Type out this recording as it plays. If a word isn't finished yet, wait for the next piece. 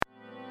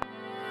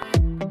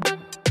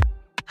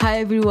Hi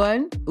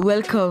everyone,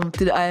 welcome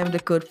to the I Am the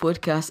Code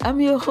podcast.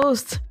 I'm your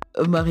host,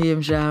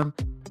 Mariam Jam.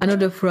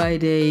 Another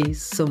Friday,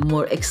 some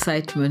more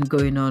excitement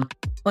going on.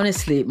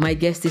 Honestly, my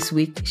guest this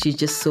week, she's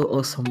just so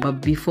awesome.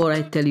 But before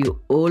I tell you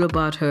all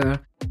about her,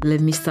 let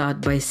me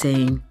start by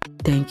saying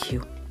thank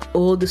you.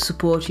 All the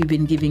support you've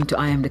been giving to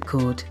I Am the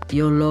Code,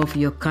 your love,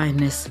 your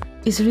kindness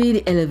is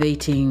really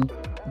elevating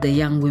the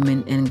young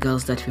women and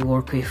girls that we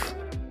work with.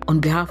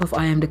 On behalf of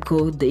I Am the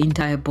Code, the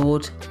entire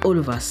board, all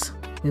of us,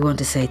 we want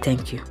to say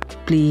thank you.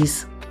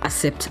 Please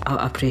accept our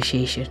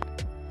appreciation.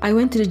 I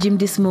went to the gym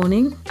this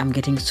morning. I'm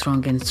getting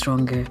stronger and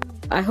stronger.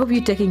 I hope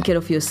you're taking care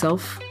of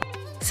yourself.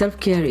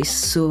 Self-care is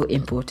so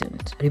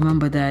important.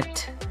 Remember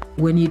that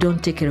when you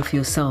don't take care of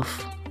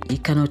yourself, you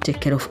cannot take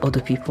care of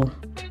other people.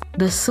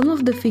 That's some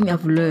of the things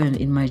I've learned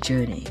in my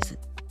journeys.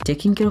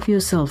 Taking care of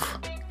yourself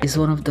is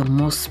one of the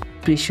most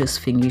precious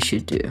things you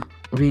should do.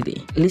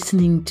 Really.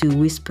 Listening to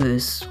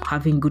whispers,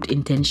 having good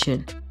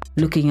intention,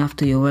 looking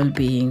after your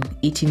well-being,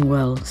 eating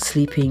well,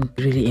 sleeping,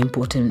 really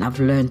important. I've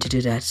learned to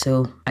do that.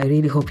 So I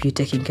really hope you're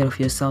taking care of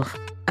yourself.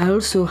 I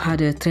also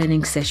had a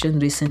training session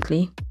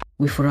recently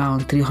with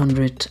around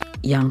 300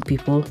 young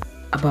people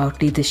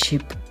about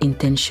leadership,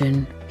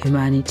 intention,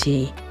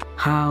 humanity,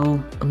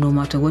 how no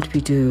matter what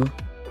we do,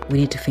 we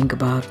need to think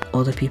about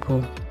other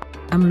people.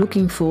 I'm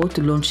looking forward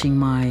to launching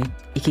my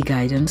Iki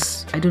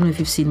Guidance. I don't know if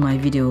you've seen my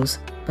videos,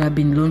 but I've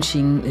been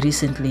launching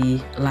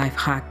recently life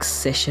hacks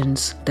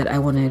sessions that I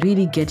want to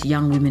really get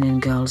young women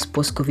and girls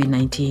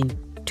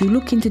post-COVID-19 to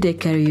look into their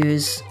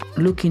careers,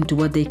 look into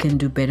what they can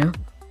do better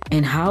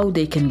and how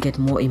they can get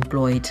more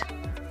employed.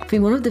 I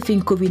think one of the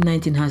things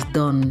COVID-19 has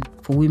done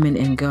for women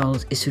and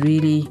girls is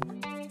really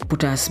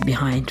put us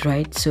behind,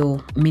 right?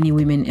 So many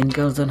women and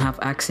girls don't have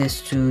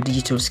access to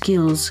digital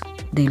skills.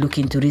 They're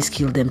looking to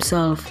reskill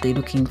themselves. They're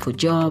looking for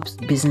jobs,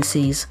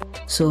 businesses.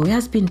 So it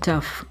has been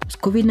tough.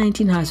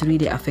 COVID-19 has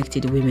really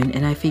affected women,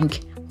 and I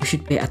think we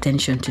should pay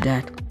attention to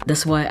that.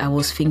 That's why I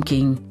was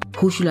thinking,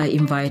 who should I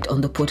invite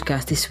on the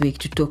podcast this week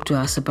to talk to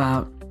us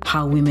about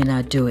how women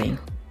are doing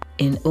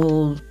in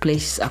all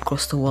places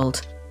across the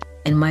world.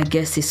 And my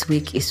guest this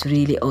week is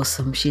really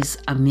awesome. She's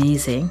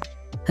amazing.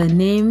 Her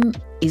name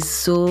is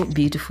so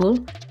beautiful.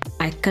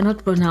 I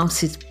cannot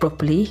pronounce it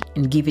properly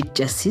and give it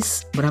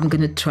justice, but I'm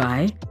going to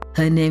try.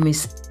 Her name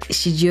is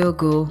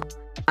Chidiogo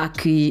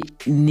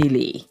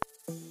Akunyili.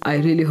 I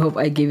really hope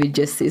I gave it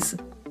justice.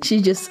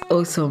 She's just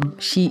awesome.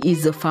 She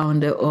is the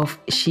founder of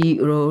She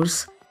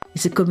Roars.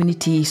 It's a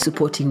community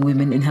supporting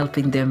women and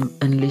helping them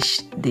unleash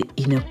the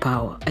inner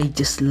power. I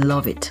just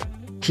love it.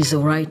 She's a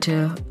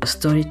writer, a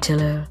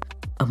storyteller,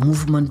 a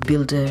movement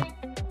builder,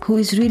 who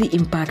is really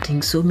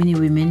impacting so many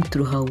women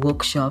through her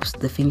workshops,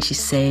 the things she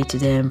says to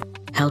them,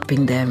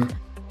 helping them.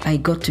 I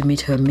got to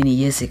meet her many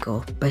years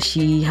ago, but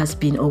she has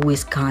been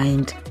always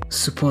kind,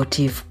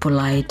 supportive,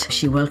 polite.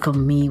 She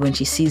welcomed me. When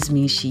she sees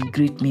me, she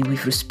greets me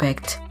with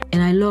respect.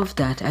 And I love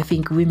that. I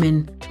think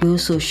women, we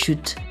also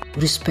should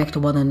respect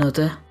one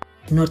another,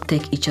 not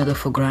take each other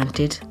for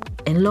granted,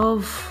 and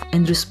love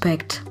and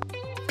respect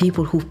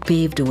people who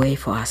paved the way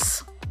for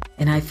us.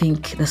 And I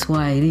think that's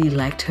why I really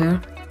liked her.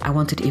 I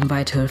wanted to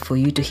invite her for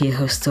you to hear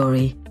her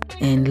story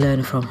and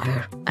learn from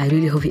her. I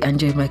really hope you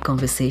enjoyed my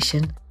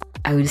conversation.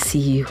 I will see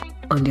you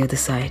on the other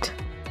side.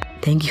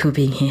 Thank you for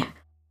being here.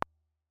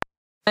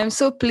 I'm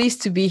so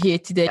pleased to be here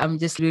today. I'm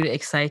just really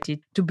excited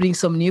to bring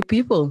some new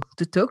people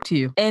to talk to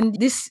you. And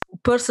this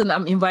person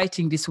I'm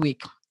inviting this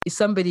week is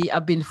somebody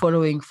I've been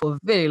following for a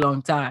very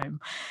long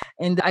time.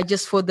 And I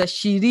just thought that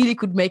she really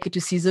could make it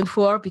to season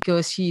 4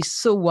 because she's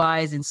so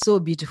wise and so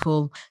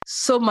beautiful,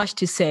 so much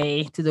to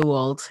say to the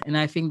world. And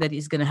I think that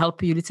it's going to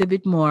help you a little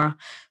bit more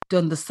to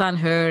understand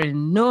her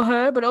and know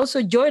her, but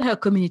also join her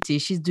community.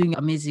 She's doing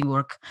amazing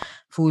work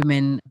for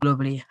women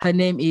globally. Her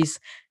name is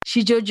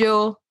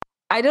Chidiogo.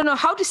 I don't know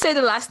how to say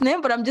the last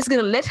name, but I'm just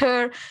going to let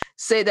her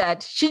say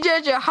that.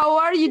 Chidiogo, how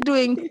are you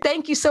doing?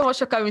 Thank you so much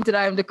for coming to the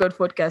I Am the Code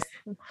podcast.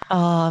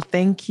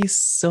 Thank you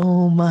so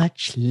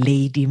much,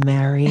 Lady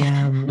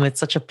Mariam.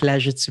 It's such a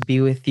pleasure to be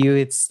with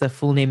you. The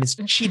full name is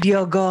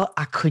Chidiogo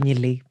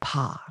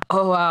Akunyili-Parr.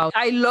 Oh, wow.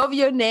 I love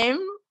your name.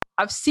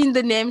 I've seen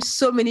the name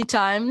so many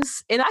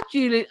times. And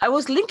actually, I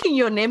was linking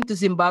your name to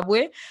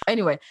Zimbabwe.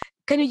 Anyway,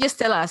 can you just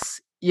tell us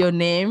your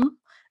name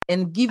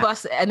and give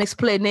us an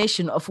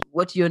explanation of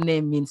what your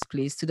name means,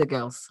 please, to the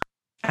girls?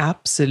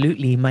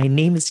 Absolutely. My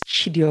name is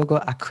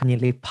Chidiogo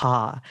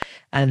Akunyili-Parr,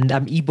 and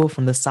I'm Igbo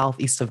from the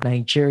southeast of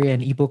Nigeria.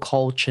 And Igbo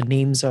culture,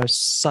 names are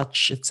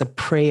it's a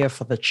prayer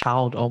for the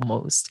child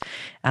almost.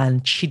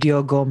 And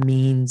Chidiogo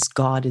means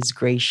God is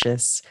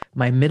gracious.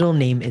 My middle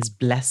name is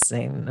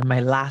Blessing, and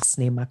my last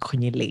name,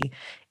 Akunyili,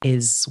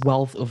 is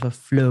wealth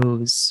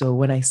overflows. So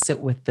when I sit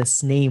with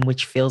this name,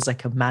 which feels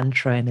like a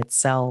mantra in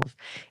itself,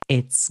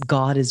 it's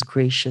God is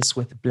gracious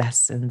with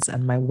blessings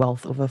and my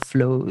wealth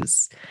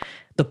overflows.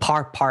 The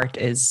part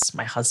is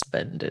my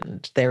husband,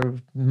 and there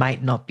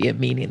might not be a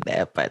meaning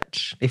there,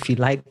 but if you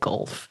like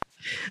golf,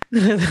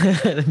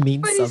 It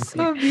means But it's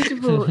something. so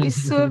beautiful.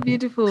 It's so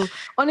beautiful.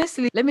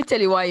 Honestly, let me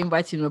tell you why I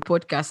invited you on a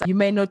podcast. You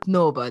may not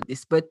know about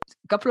this, but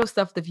a couple of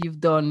stuff that you've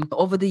done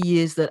over the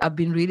years that I've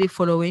been really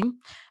following.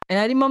 And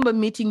I remember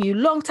meeting you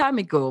a long time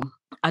ago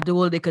at the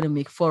World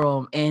Economic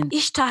Forum. And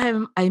each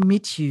time I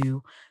meet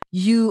you,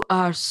 you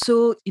are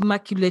so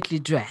immaculately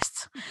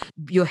dressed.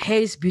 Your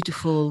hair is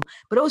beautiful,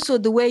 but also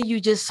the way you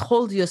just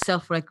hold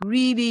yourself like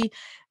really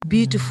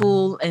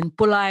beautiful and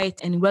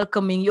polite and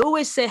welcoming. You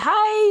always say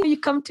hi, you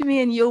come to me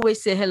and you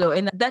always say hello.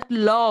 And that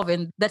love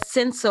and that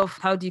sense of,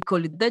 how do you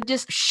call it, that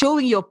just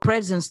showing your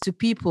presence to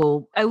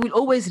people, I will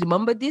always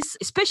remember this,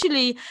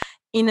 especially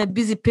in a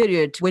busy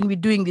period when we're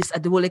doing this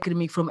at the World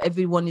Economic Forum,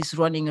 everyone is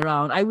running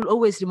around. I will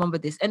always remember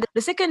this. And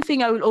the second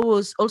thing I will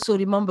always also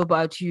remember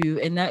about you,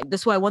 and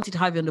that's why I wanted to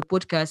have you on the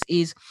podcast,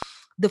 is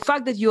the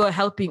fact that you are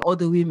helping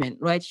other women,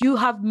 right? You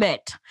have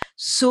met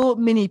so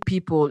many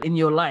people in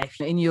your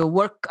life, in your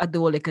work at the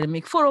World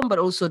Economic Forum, but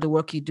also the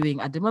work you're doing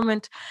at the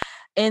moment.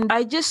 And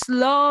I just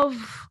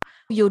love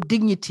your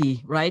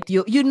dignity, right?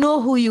 You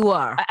know who you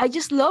are. I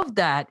just love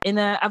that. And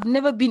I've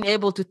never been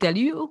able to tell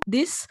you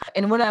this.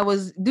 And when I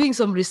was doing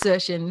some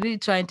research and really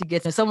trying to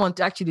get someone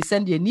to actually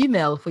send you an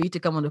email for you to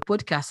come on the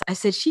podcast, I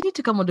said, she needs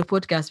to come on the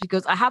podcast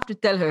because I have to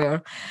tell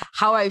her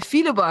how I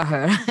feel about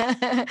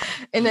her.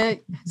 And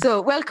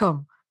so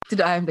welcome to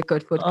the I Am the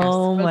Coach podcast.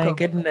 Oh Welcome. my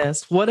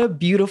goodness. What a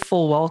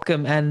beautiful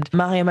welcome. And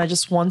Mariam, I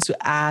just want to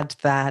add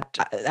that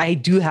I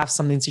do have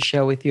something to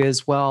share with you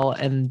as well.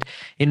 And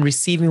in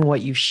receiving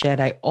what you've shared,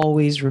 I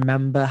always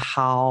remember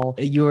how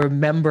you're a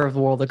member of the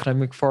World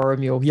Economic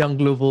Forum, you're a young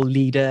global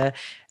leader,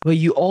 but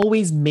you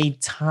always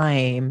made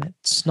time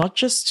not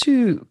just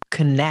to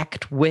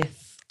connect with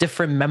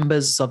different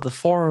members of the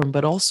forum,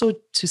 but also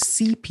to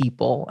see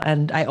people.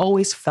 And I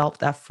always felt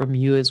that from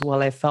you as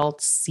well. I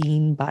felt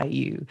seen by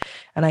you.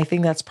 And I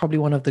think that's probably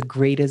one of the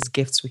greatest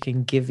gifts we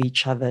can give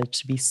each other,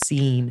 to be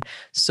seen.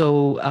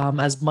 So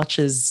as much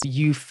as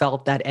you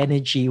felt that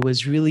energy,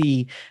 was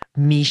really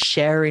me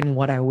sharing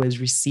what I was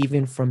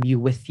receiving from you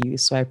with you.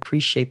 So I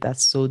appreciate that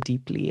so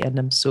deeply. And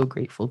I'm so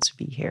grateful to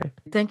be here.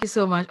 Thank you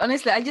so much.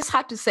 Honestly, I just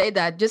had to say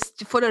that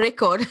just for the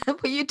record,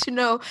 for you to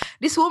know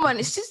this woman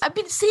is just, I've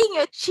been seeing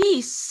her.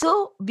 She's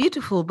so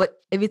beautiful. But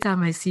every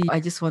time I see you,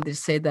 I just wanted to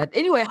say that.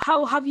 Anyway,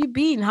 how have you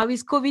been? How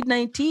is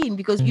COVID-19?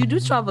 Because you do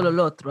travel a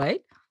lot,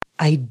 right?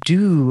 I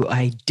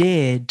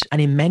did.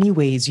 And in many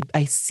ways,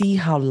 I see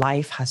how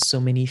life has so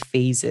many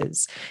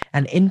phases.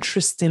 And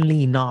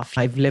interestingly enough,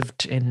 I've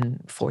lived in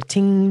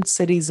 14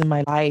 cities in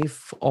my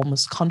life,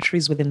 almost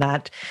countries within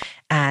that.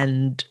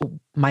 And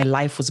my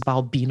life was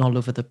about being all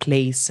over the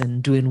place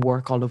and doing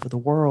work all over the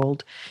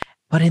world.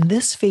 But in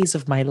this phase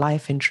of my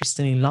life,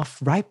 interestingly enough,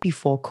 right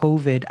before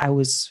COVID, I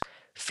was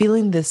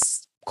feeling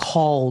this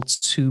call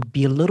to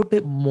be a little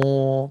bit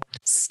more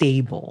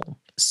stable.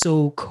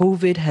 So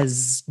COVID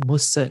has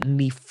most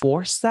certainly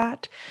forced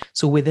that.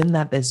 So within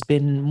that, there's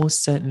been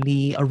most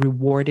certainly a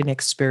rewarding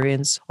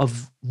experience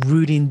of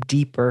rooting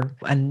deeper.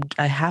 And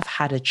I have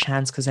had a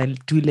chance, because I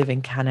do live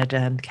in Canada,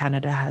 and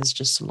Canada has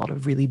just a lot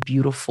of really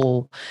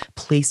beautiful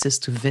places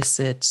to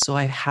visit. So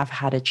I have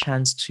had a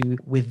chance to,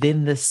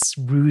 within this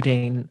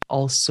rooting,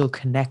 also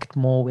connect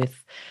more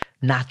with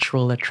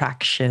natural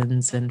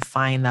attractions and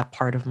find that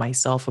part of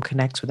myself, or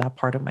connect with that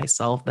part of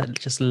myself that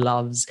just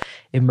loves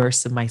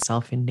immersing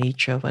myself in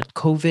nature. But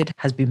COVID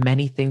has been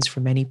many things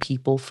for many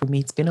people. For me,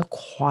 it's been a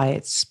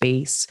quiet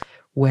space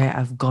where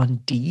I've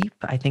gone deep.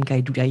 I think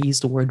I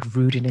use the word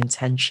rooted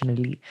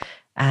intentionally.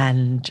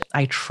 And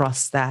I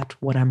trust that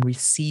what I'm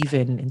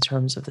receiving in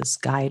terms of this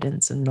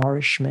guidance and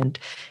nourishment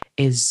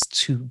is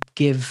to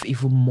give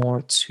even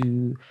more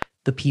to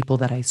the people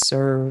that I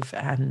serve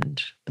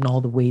and in all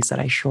the ways that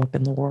I show up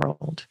in the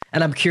world.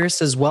 And I'm curious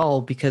as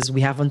well, because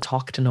we haven't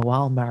talked in a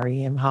while,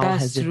 Mariam, how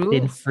has it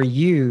been for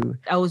you?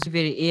 I was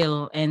very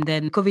ill. And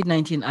then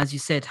COVID-19, as you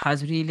said,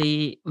 has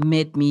really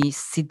made me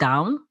sit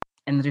down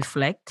and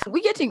reflect.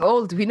 We're getting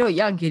old. We're not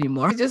young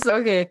anymore. Just,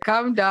 okay,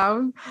 calm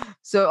down.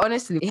 So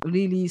honestly, it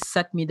really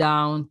sat me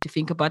down to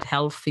think about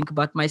health, think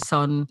about my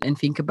son, and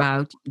think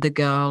about the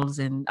girls.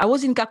 And I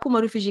was in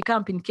Kakuma refugee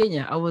camp in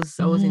Kenya. I was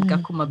in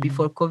Kakuma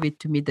before COVID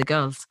to meet the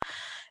girls.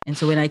 And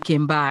so when I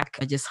came back,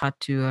 I just had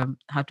to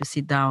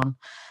sit down.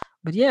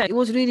 But yeah, it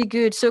was really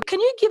good. So can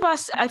you give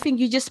us, I think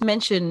you just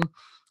mentioned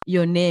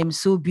your name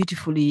so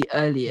beautifully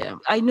earlier.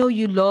 I know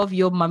you love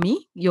your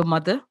mommy, your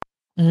mother.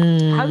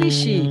 How is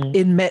she?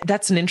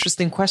 That's an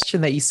interesting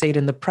question that you say it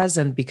in the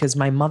present, because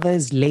my mother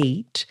is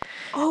late.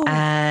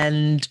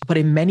 But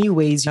in many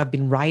ways, I've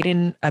been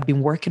working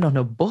on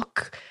a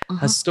book,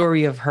 a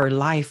story of her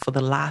life for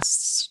the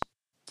last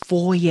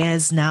 4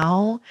 years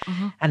now,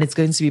 and it's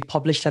going to be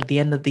published at the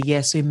end of the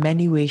year. So in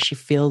many ways, she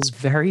feels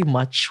very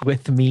much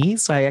with me.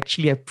 So I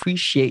actually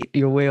appreciate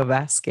your way of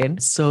asking.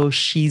 So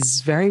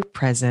she's very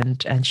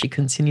present, and she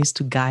continues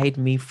to guide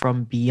me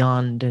from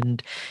beyond.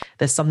 And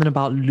there's something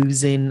about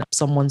losing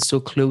someone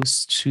so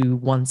close to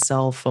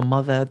oneself, a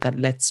mother, that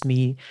lets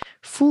me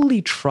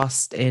fully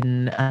trust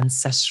in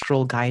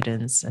ancestral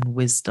guidance and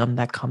wisdom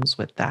that comes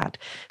with that.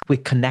 We're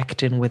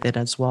connecting with it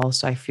as well.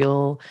 So I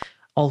feel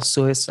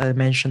Also, as I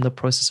mentioned, the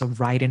process of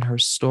writing her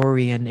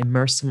story and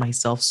immersing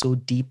myself so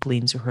deeply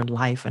into her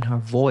life and her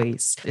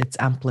voice, it's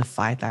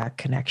amplified that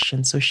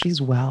connection. So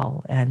she's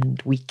well,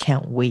 and we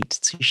can't wait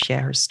to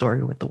share her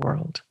story with the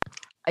world.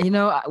 You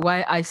know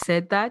why I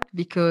said that?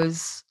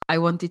 Because I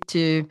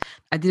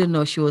didn't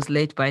know she was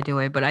late, by the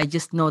way, but I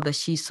just know that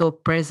she's so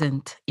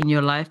present in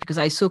your life because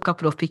I saw a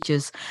couple of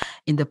pictures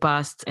in the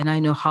past and I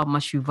know how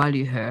much you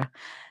value her.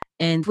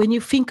 And when you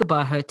think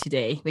about her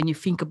today, when you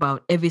think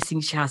about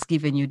everything she has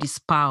given you, this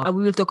power,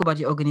 we will talk about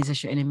your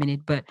organization in a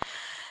minute, but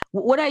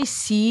what I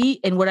see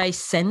and what I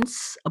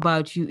sense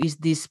about you is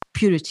this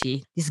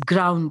purity, this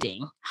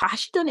grounding. Has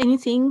she done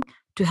anything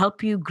to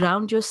help you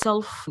ground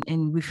yourself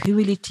and with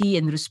humility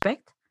and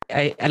respect?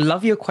 I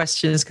love your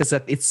questions because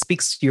it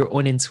speaks to your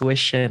own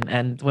intuition.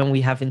 And when we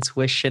have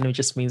intuition, it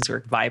just means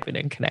we're vibing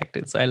and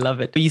connected. So I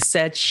love it. But you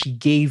said she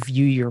gave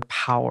you your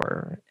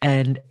power,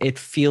 and it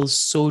feels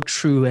so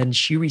true. And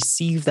she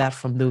received that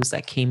from those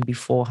that came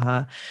before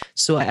her.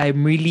 So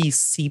I'm really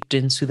seeped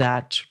into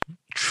that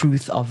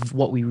truth of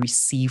what we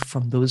receive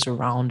from those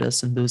around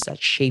us and those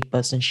that shape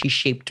us. And she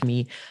shaped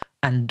me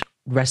and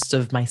rest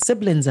of my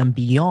siblings and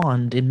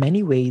beyond, in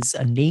many ways,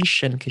 a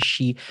nation,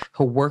 because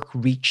her work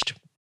reached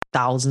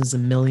thousands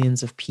and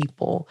millions of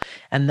people.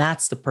 And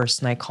that's the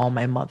person I call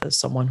my mother,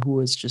 someone who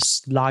was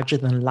just larger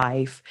than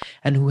life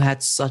and who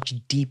had such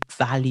deep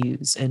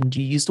values. And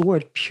you use the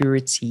word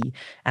purity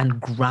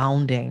and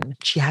grounding.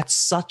 She had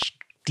such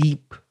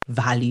deep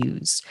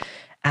values.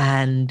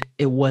 And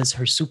it was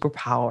her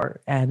superpower.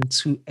 And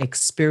to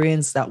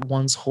experience that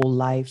one's whole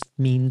life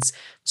means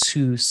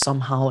to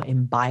somehow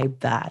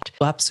imbibe that.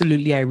 So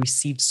absolutely, I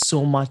received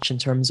so much in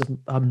terms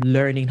of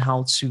learning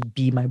how to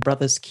be my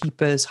brother's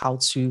keepers, how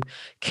to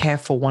care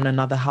for one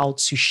another, how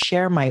to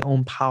share my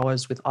own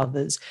powers with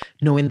others,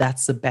 knowing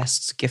that's the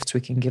best gift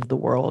we can give the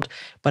world.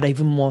 But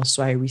even more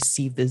so, I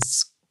received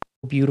this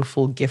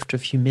beautiful gift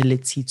of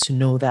humility to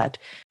know that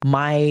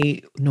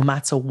no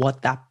matter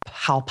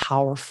how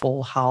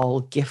powerful,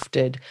 how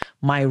gifted,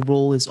 my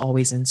role is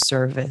always in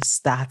service.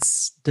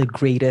 That's the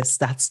greatest,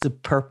 that's the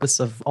purpose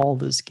of all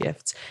those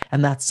gifts.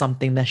 And that's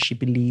something that she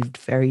believed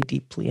very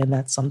deeply. And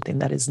that's something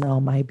that is now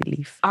my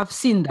belief. I've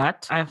seen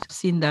that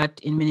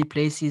in many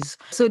places.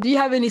 So do you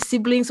have any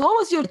siblings? What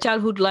was your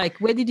childhood like?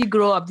 Where did you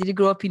grow up? Did you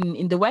grow up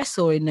in the West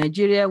or in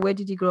Nigeria? Where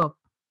did you grow up?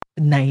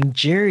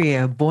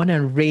 Nigeria, born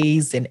and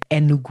raised in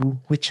Enugu,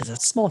 which is a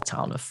small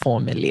town of 4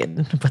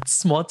 million, but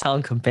small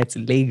town compared to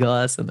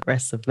Lagos and the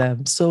rest of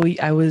them. So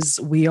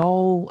we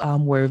all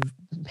were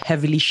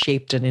heavily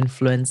shaped and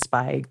influenced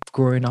by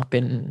growing up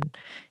in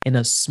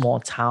a small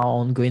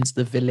town, going to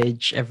the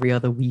village every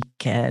other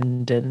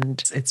weekend.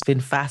 And it's been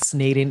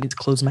fascinating to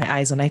close my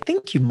eyes. And I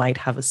think you might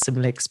have a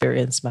similar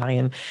experience,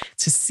 Mariam,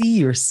 to see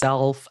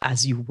yourself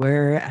as you've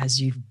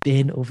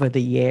been over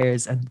the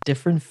years and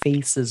different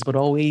faces, but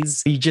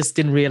always you just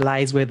didn't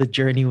realize where the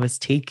journey was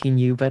taking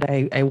you. But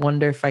I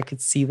wonder if I could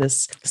see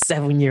this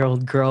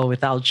 7-year-old girl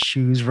without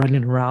shoes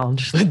running around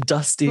the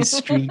dusty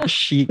street.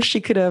 She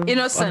could have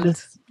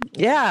innocent.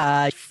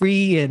 Yeah,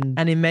 free. And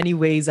in many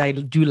ways, I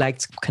do like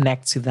to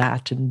connect to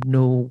that and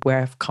know where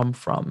I've come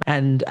from.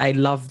 And I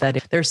love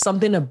that there's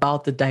something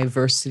about the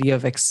diversity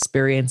of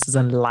experiences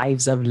and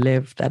lives I've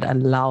lived that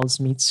allows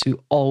me to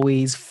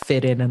always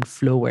fit in and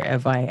flow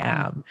wherever I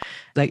am.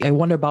 Like, I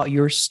wonder about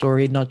your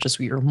story, not just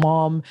with your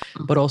mom,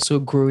 but also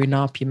growing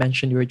up. You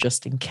mentioned you were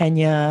just in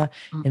Kenya,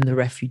 in the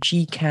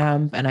refugee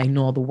camp, and I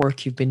know all the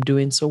work you've been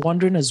doing. So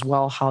wondering as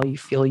well how you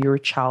feel your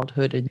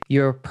childhood and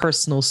your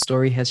personal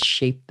story has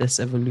shaped this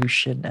evolution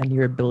and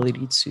your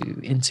ability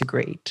to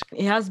integrate.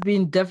 It has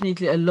been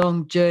definitely a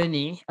long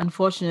journey.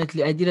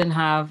 Unfortunately, I didn't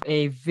have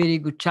a very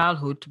good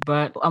childhood,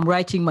 but I'm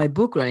writing my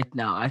book right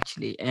now,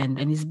 actually, and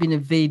it's been a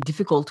very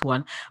difficult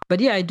one. But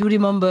yeah, I do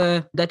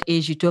remember that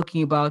age you're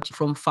talking about,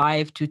 from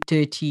 5 to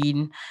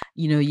 13,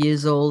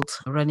 years old,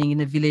 running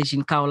in a village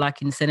in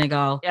Kaolack in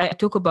Senegal. I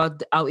talk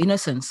about our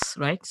innocence,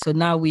 right? So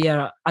now we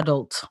are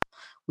adults.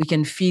 We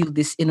can feel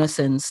this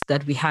innocence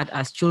that we had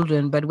as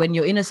children. But when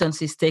your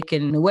innocence is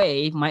taken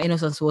away, my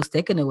innocence was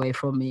taken away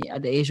from me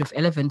at the age of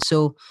 11.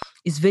 So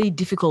it's very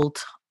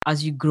difficult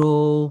as you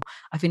grow.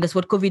 I think that's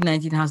what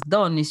COVID-19 has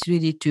done, is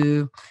really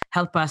to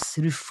help us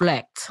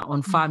reflect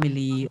on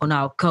family, on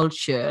our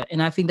culture.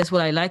 And I think that's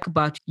what I like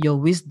about your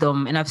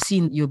wisdom. And I've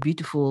seen your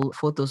beautiful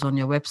photos on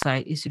your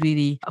website. It's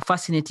really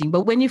fascinating.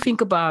 But when you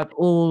think about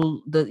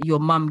all that your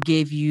mom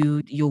gave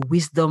you, your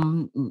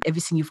wisdom,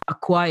 everything you've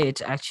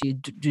acquired actually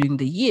during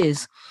the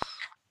years,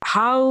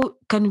 how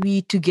can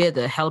we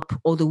together help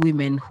other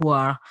women who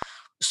are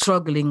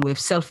struggling with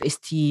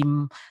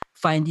self-esteem,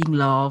 finding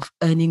love,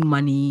 earning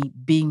money,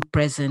 being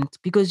present?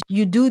 Because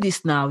you do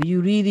this now.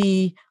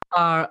 You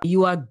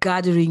are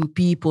gathering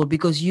people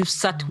because you've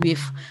sat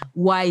with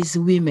wise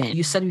women.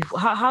 You sat with,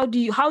 how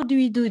do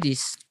we do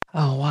this?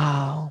 Oh,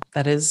 wow.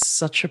 That is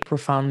such a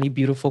profoundly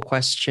beautiful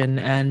question.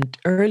 And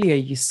earlier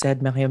you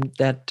said, Mariam,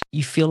 that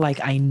you feel like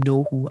I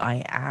know who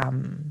I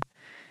am.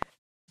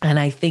 And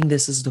I think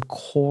this is the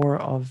core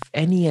of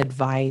any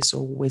advice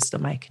or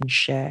wisdom I can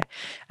share.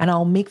 And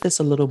I'll make this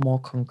a little more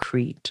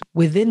concrete.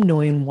 Within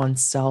knowing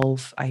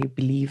oneself, I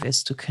believe,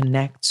 is to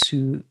connect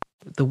to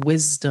the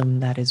wisdom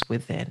that is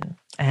within.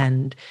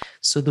 And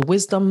so the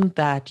wisdom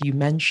that you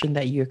mentioned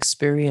that you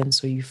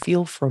experience or you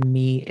feel from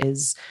me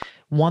is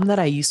one that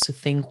I used to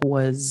think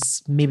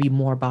was maybe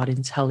more about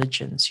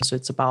intelligence. So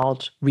it's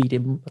about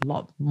reading a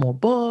lot more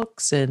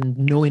books and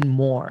knowing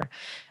more.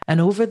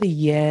 And over the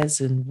years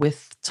and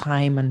with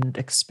time and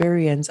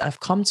experience,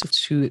 I've come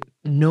to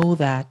know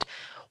that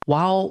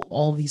while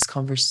all these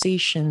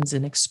conversations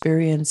and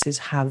experiences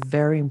have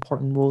very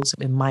important roles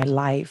in my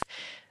life,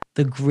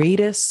 the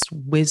greatest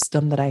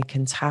wisdom that I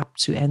can tap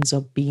to ends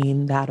up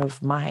being that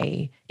of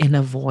my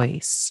inner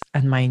voice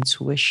and my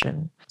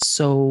intuition.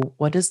 So,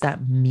 what does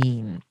that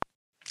mean?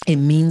 It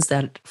means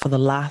that for the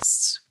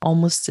last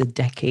almost a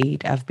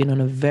decade, I've been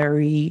on a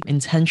very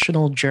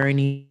intentional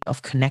journey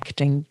of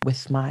connecting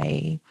with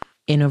my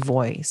inner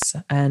voice.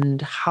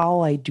 And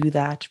how I do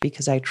that,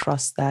 because I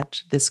trust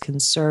that this can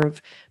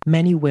serve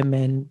many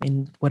women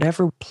in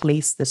whatever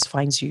place this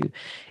finds you,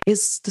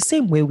 is the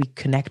same way we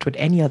connect with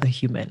any other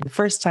human. The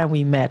first time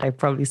we met, I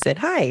probably said,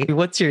 "Hi,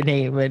 what's your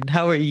name? And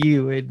how are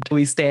you?" And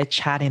we start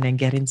chatting and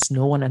getting to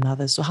know one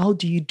another. So how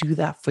do you do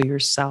that for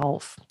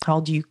yourself?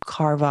 How do you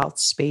carve out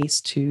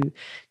space to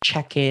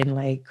check in?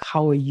 Like,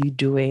 how are you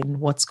doing?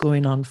 What's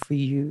going on for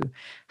you?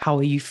 How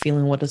are you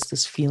feeling? What does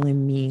this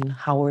feeling mean?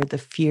 How are the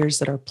fears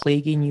that are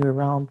plaguing you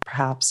around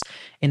perhaps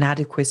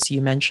inadequacy?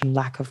 You mentioned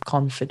lack of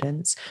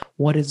confidence.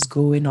 What is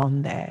going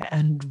on there?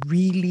 And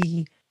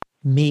really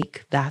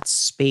make that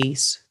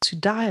space to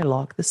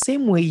dialogue the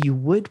same way you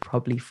would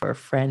probably for a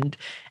friend.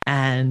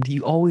 And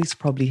you always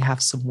probably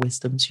have some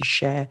wisdom to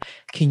share.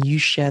 Can you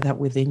share that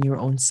within your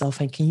own self?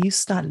 And can you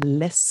start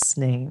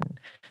listening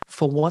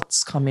for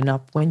what's coming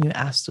up when you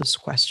ask those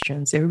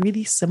questions? They're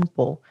really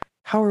simple.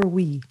 How are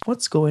we?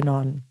 What's going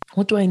on?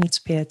 What do I need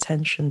to pay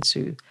attention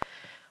to?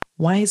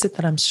 Why is it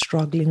that I'm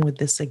struggling with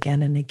this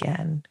again and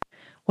again?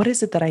 What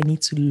is it that I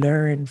need to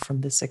learn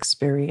from this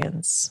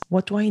experience?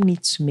 What do I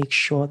need to make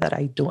sure that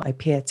I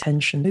pay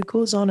attention? It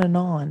goes on and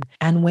on.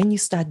 And when you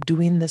start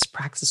doing this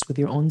practice with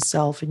your own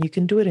self, and you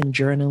can do it in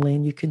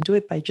journaling, you can do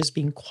it by just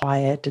being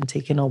quiet and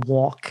taking a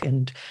walk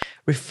and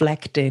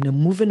reflecting and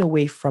moving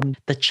away from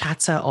the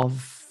chatter of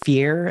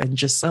fear and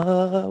just,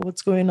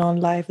 what's going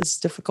on? Life is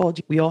difficult.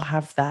 We all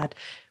have that.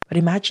 But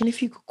imagine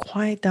if you could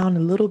quiet down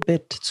a little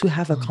bit to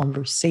have a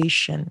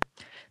conversation.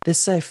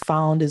 This I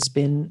found has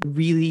been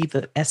really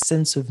the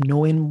essence of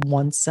knowing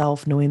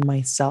oneself, knowing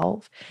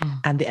myself,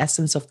 and the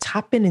essence of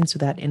tapping into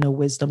that inner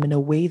wisdom in a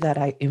way that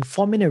in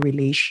forming a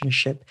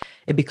relationship,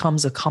 it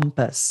becomes a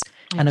compass.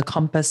 And a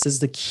compass is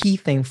the key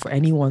thing for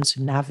anyone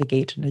to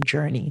navigate in a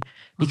journey,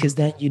 because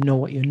then you know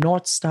what your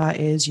North Star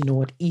is, you know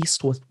what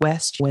east, what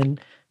west, when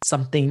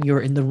something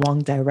you're in the wrong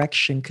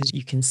direction, because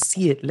you can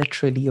see it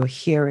literally or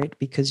hear it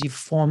because you've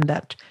formed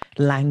that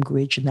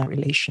language in that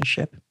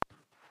relationship.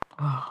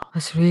 Oh,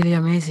 that's really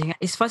amazing.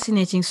 It's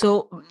fascinating.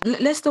 So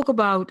let's talk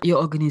about your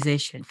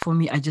organization. For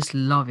me, I just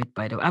love it,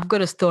 by the way. I've got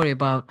a story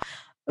about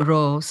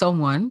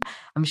someone,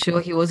 I'm sure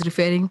he was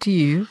referring to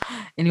you,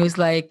 and he was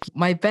like,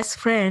 my best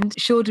friend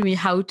showed me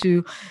how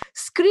to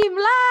scream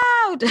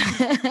loud.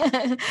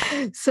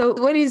 So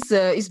what is,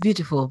 it's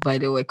beautiful, by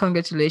the way.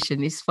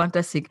 Congratulations. It's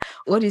fantastic.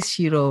 What is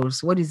She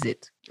Roars? What is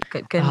it?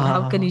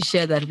 How can you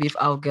share that with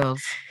our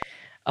girls?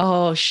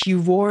 Oh, She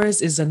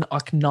Roars is an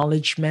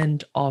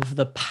acknowledgement of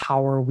the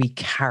power we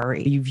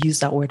carry. You've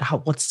used that word.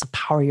 What's the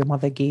power your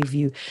mother gave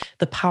you?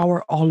 The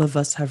power all of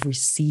us have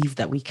received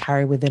that we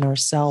carry within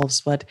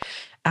ourselves. But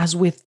as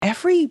with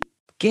every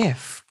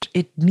gift,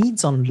 it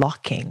needs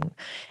unlocking.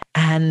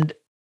 And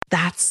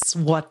that's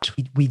what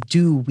we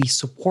do. We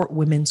support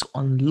women to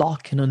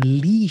unlock and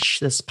unleash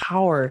this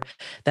power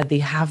that they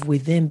have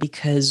within,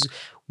 because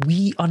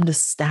we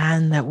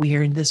understand that we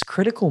are in this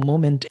critical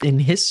moment in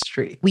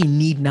history. We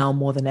need now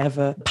more than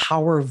ever the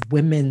power of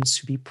women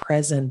to be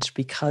present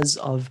because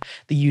of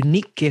the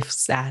unique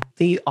gifts that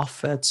they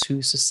offer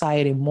to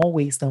society in more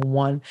ways than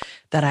one,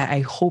 that I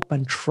hope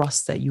and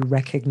trust that you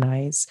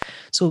recognize.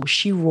 So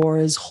She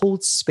Roars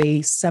holds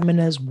space,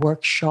 seminars,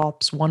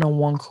 workshops,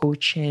 one-on-one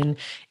coaching,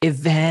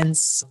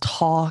 events,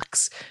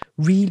 talks,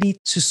 really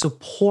to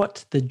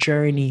support the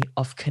journey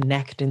of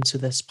connecting to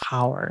this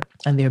power.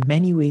 And there are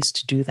many ways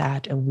to do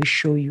that, and we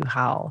show you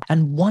how.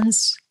 And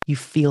once you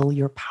feel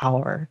your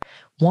power,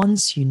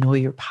 once you know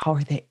your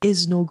power, there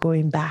is no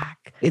going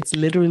back. It's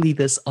literally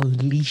this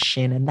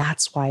unleashing. And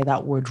that's why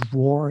that word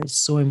roar is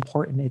so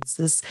important. It's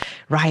this,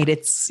 right?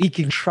 You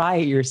can try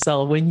it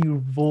yourself. When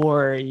you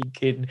roar, you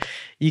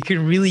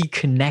can really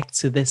connect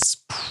to this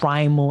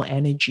primal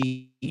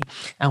energy.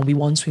 And we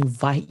want to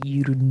invite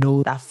you to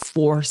know that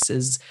force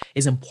is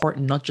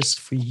important, not just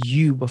for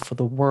you, but for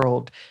the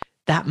world.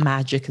 that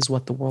magic is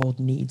what the world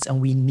needs.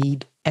 And we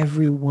need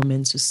every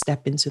woman to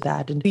step into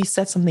that. And we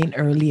said something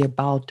early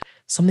about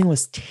something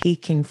was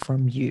taken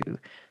from you.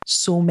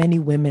 So many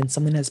women,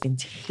 something has been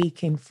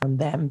taken from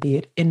them, be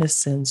it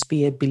innocence,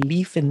 be it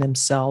belief in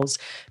themselves,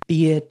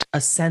 be it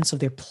a sense of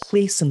their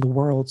place in the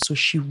world. So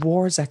She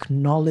Roars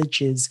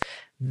acknowledges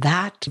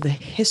that the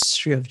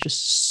history of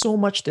just so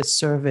much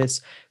disservice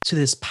to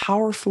this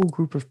powerful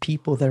group of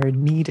people that are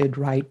needed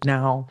right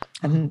now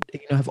and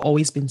have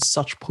always been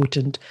such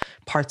potent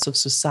parts of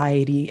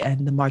society,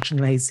 and the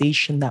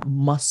marginalization that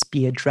must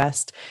be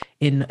addressed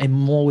in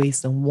more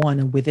ways than one.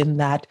 And within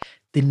that,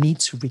 the need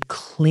to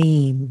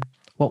reclaim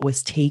what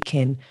was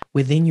taken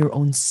within your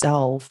own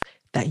self,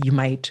 that you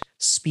might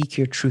speak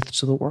your truth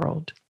to the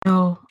world.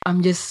 No,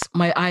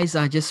 my eyes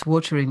are just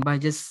watering by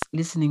just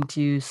listening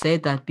to you say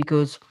that,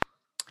 because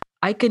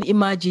I can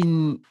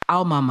imagine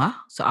our mama,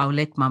 so our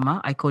late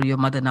mama, I call your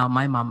mother now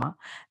my mama,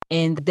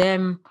 and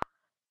them,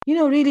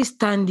 really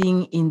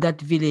standing in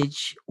that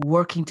village,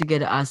 working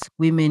together as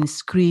women,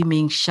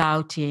 screaming,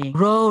 shouting,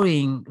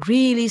 roaring,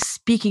 really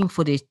speaking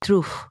for the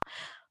truth.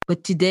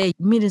 But today,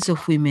 millions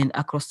of women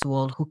across the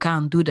world who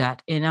can't do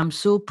that. And I'm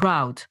so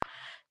proud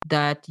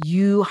that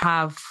you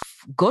have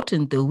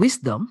gotten the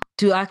wisdom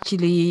to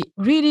actually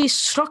really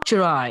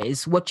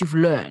structuralize what you've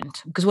learned.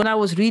 Because when I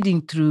was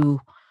reading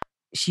through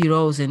She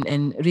Rose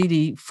and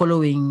really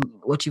following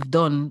what you've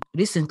done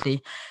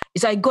recently,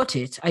 is I got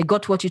it. I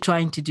got what you're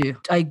trying to do.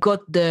 I got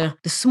the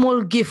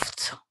small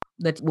gift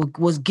that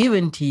was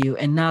given to you.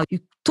 And now you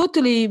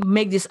totally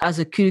make this as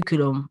a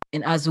curriculum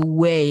and as a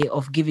way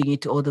of giving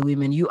it to other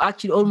women. You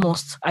actually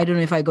almost, I don't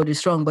know if I got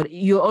this wrong, but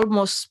you're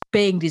almost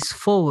paying this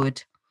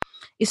forward.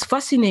 It's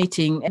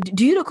fascinating.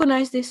 Do you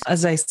recognize this?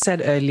 As I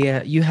said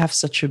earlier, you have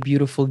such a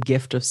beautiful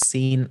gift of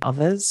seeing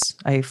others.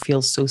 I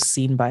feel so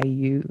seen by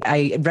you.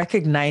 I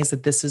recognize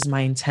that this is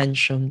my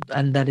intention,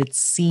 and that it's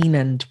seen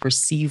and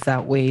perceived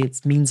that way.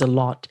 It means a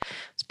lot.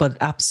 But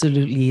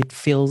absolutely, it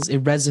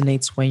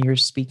resonates when you're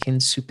speaking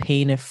to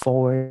paying it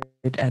forward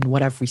and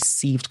what I've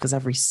received, because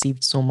I've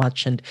received so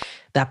much. And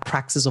that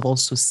practice of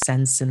also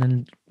sensing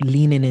and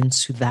leaning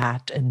into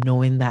that and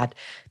knowing that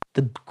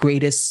the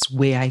greatest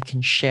way I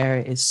can share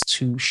is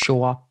to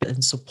show up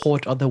and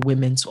support other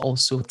women to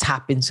also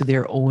tap into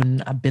their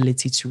own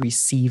ability to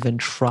receive and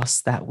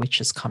trust that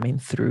which is coming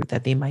through,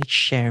 that they might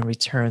share in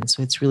return.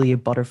 So it's really a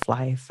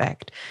butterfly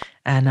effect.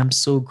 And I'm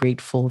so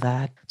grateful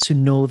to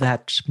know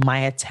that my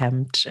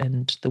attempt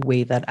and the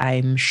way that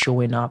I'm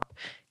showing up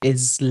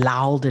is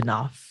loud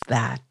enough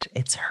that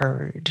it's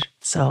heard.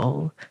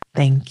 So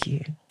thank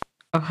you.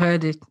 I've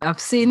heard it. I've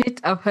seen it.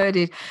 I've heard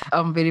it.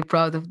 I'm very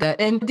proud of that.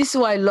 And this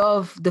is why I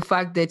love the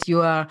fact that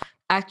you are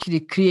actually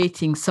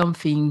creating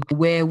something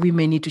where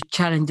women need to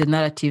challenge the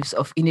narratives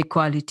of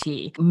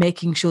inequality,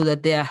 making sure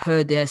that they are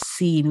heard, they are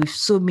seen. With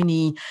so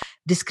many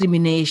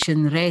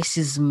discrimination,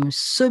 racism,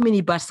 so many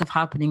bad stuff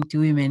happening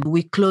to women,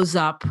 we close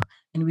up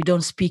and we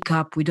don't speak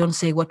up. We don't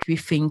say what we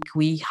think.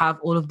 We have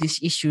all of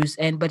these issues.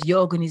 But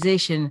your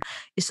organization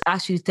is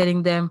actually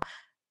telling them,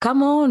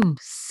 come on,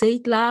 say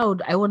it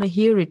loud. I want to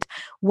hear it.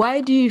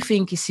 Why do you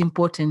think it's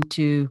important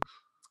to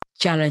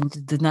challenge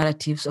the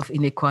narratives of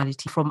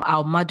inequality from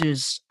our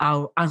mothers,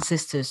 our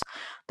ancestors,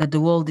 that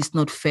the world is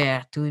not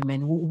fair to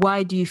women?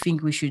 Why do you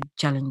think we should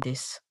challenge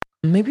this?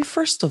 Maybe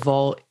first of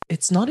all,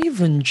 it's not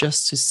even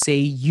just to say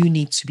you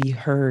need to be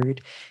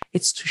heard.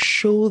 It's to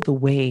show the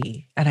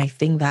way. And I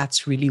think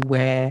that's really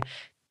where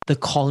the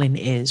calling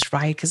is,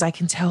 right? Because I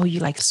can tell you,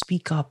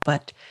 speak up,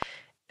 but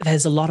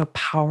there's a lot of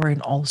power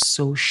in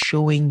also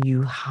showing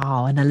you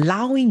how and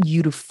allowing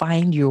you to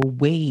find your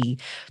way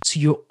to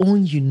your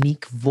own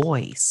unique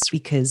voice,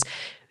 because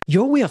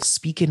your way of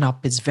speaking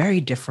up is very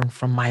different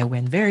from my way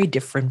and very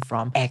different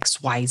from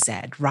X, Y, Z,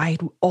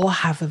 right? We all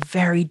have a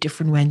very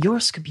different way, and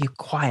yours could be a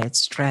quiet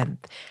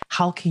strength.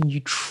 How can you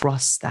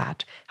trust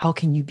that? How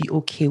can you be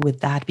okay with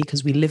that?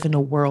 Because we live in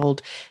a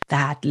world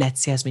that,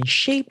 let's say, has been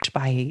shaped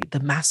by the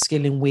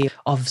masculine way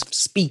of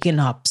speaking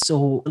up.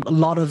 So a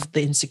lot of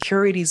the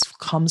insecurities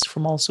comes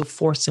from also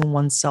forcing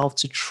oneself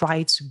to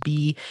try to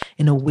be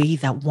in a way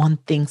that one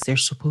thinks they're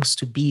supposed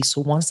to be.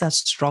 So once that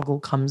struggle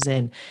comes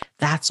in,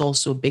 that's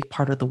also a big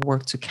part of the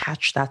work, to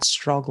catch that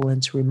struggle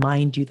and to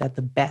remind you that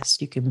the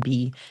best you can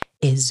be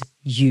is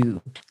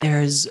you.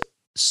 There's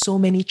so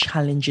many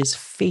challenges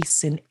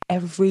facing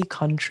every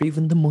country,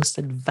 even the most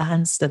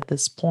advanced at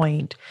this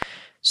point.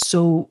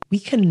 So we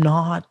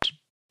cannot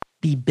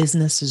be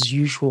business as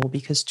usual,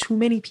 because too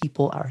many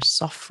people are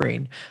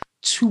suffering.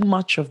 Too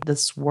much of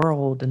this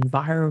world,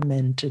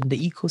 environment, and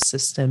the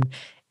ecosystem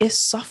is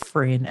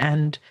suffering,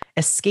 and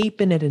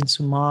escaping it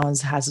into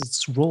Mars has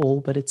its role,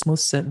 but it's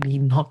most certainly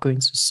not going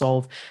to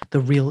solve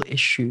the real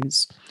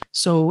issues.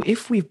 So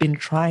if we've been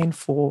trying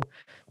for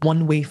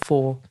one way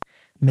for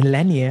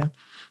millennia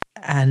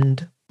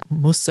and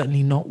most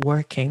certainly not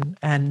working,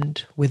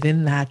 and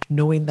within that,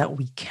 knowing that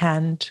we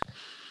can't,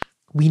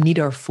 we need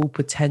our full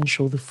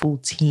potential, the full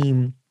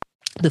team,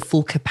 the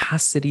full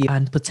capacity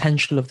and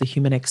potential of the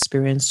human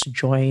experience to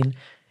join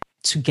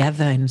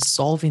together in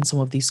solving some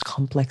of these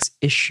complex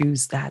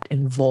issues that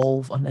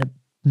involve on a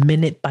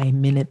minute by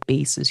minute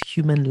basis,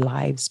 human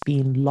lives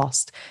being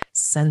lost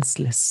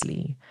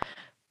senselessly.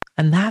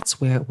 And that's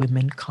where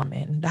women come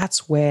in.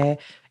 That's where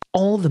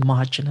all the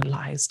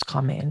marginalized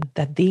come in,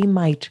 that they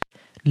might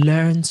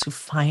learn to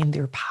find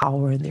their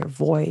power and their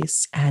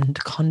voice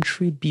and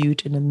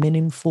contribute in a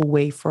meaningful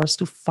way for us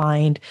to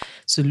find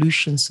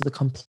solutions to the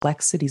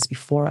complexities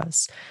before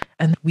us.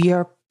 And we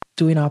are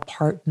doing our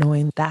part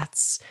knowing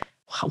that's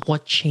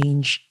what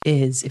change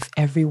is if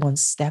everyone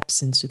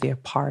steps into their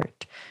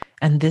part.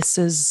 And this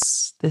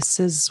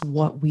is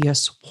what we are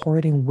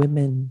supporting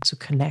women to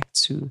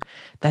connect to,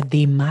 that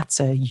they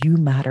matter, you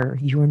matter,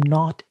 you're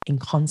not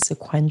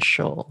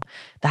inconsequential.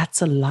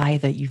 That's a lie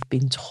that you've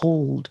been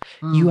told.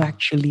 You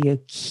actually are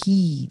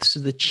key to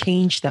the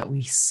change that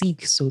we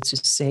seek, so to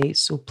say.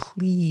 So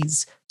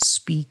please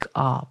speak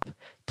up.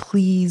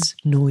 Please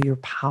know your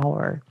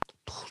power.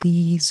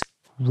 Please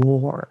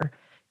roar,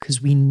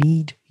 because we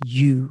need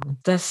you.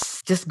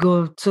 That's just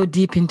go so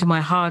deep into my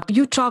heart.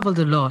 You traveled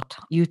a lot.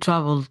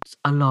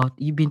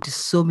 You've been to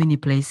so many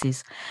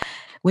places.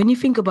 When you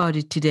think about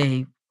it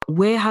today,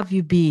 where have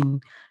you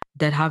been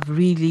that have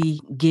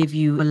really gave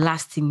you a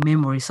lasting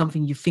memory,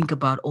 something you think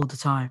about all the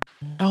time?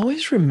 I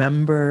always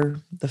remember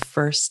the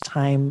first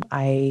time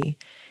I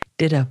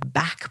did a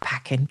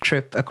backpacking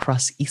trip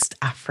across East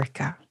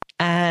Africa.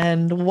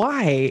 And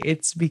why?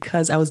 It's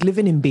because I was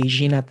living in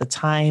Beijing at the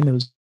time. It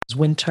was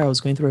winter. I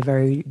was going through a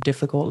very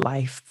difficult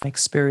life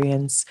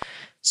experience.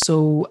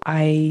 So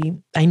I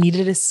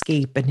needed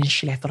escape.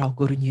 Initially, I thought I'll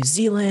go to New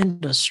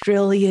Zealand,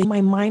 Australia.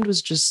 My mind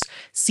was just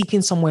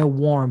seeking somewhere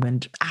warm,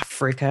 and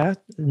Africa,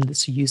 and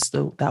to use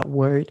that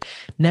word,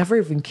 never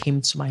even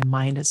came to my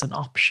mind as an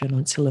option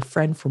until a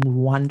friend from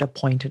Rwanda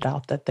pointed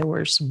out that there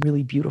were some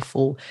really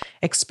beautiful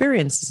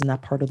experiences in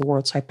that part of the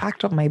world. So I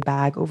packed up my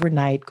bag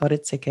overnight, got a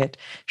ticket,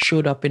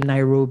 showed up in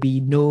Nairobi,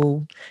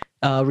 no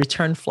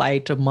return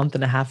flight a month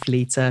and a half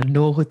later,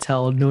 no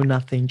hotel, no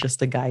nothing,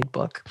 just a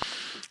guidebook.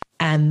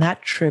 And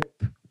that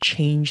trip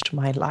changed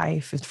my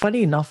life. It's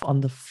funny enough,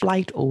 on the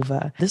flight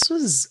over, this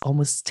was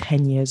almost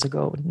 10 years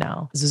ago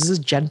now. This is a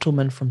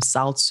gentleman from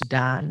South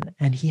Sudan,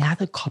 and he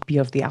had a copy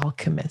of The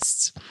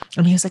Alchemist.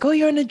 And he was like, oh,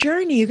 you're on a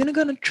journey. You're going to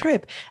go on a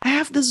trip. I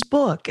have this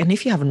book. And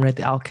if you haven't read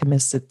The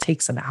Alchemist, it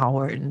takes an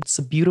hour, and it's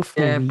a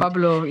beautiful read.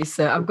 Pablo is,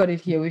 I've got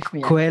it here with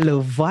me. Coelho,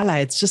 voila.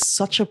 It's just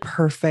such a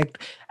perfect,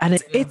 and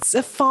it's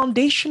a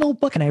foundational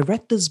book. And I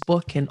read this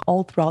book, and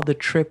all throughout the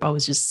trip, I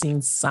was just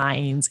seeing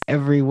signs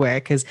everywhere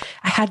because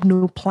I had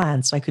no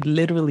plan. So I could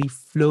literally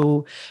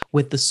flow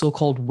with the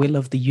so-called will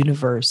of the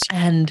universe.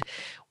 And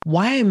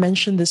why I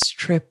mentioned this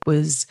trip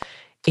was,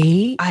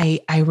 I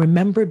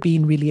remember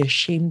being really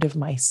ashamed of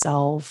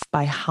myself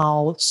by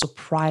how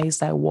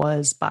surprised I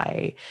was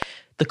by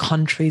the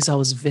countries I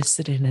was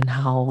visiting and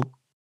how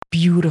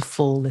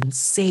beautiful and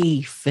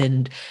safe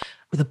and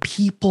the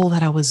people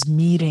that I was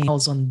meeting. I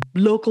was on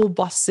local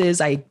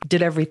buses. I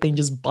did everything,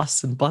 just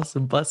bus and bus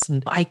and bus.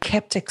 And I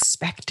kept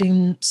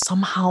expecting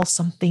somehow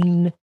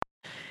something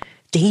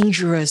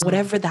dangerous,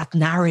 whatever that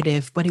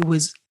narrative, but it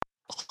was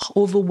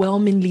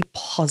overwhelmingly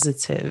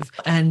positive.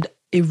 And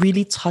it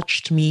really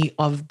touched me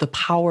of the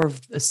power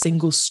of a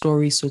single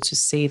story, so to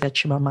say, that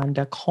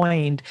Chimamanda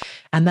coined.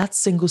 And that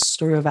single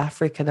story of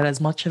Africa, that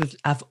as much as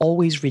I've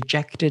always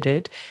rejected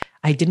it,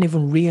 I didn't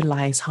even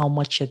realize how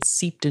much it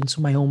seeped into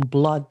my own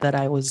blood, that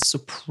I was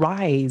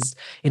surprised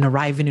in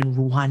arriving in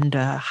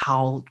Rwanda,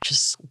 how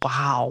just,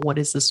 wow, what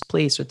is this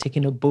place? We're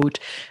taking a boat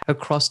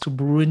across to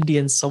Burundi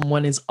and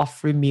someone is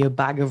offering me a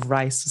bag of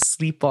rice to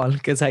sleep on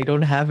because I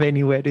don't have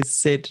anywhere to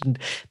sit. And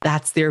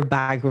that's their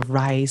bag of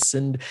rice.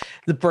 And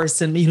the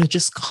person,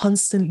 just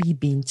constantly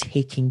being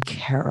taken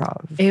care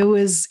of. It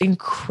was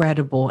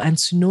incredible. And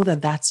to know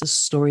that that's a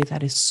story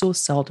that is so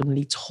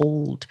seldomly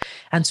told.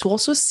 And to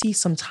also see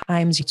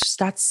sometimes, you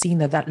start seeing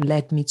that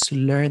led me to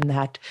learn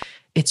that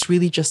it's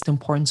really just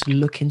important to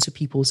look into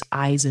people's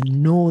eyes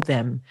and know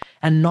them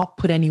and not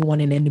put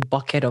anyone in any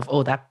bucket of,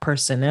 oh, that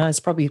person is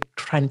probably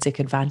trying to take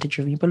advantage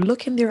of me, but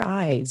look in their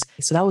eyes.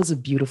 So that was a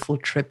beautiful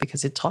trip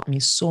because it taught me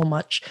so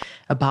much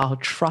about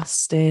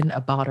trusting,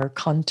 about our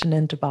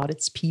continent, about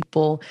its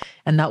people.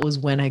 And that was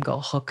when I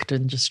got hooked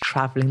on just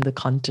traveling the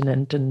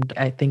continent. And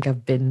I think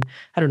I've been,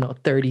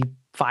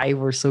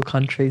 35 or so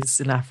countries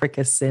in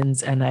Africa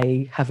since, and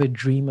I have a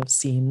dream of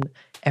seeing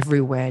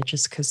everywhere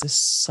just because there's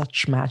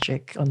such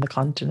magic on the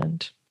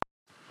continent.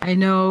 I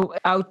know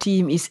our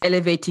team is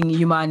elevating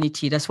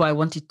humanity. That's why I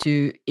wanted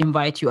to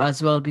invite you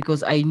as well,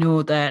 because I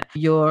know that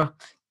your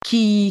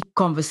key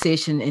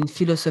conversation and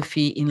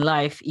philosophy in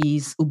life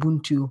is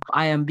Ubuntu.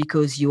 I am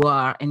because you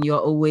are, and you're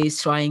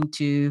always trying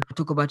to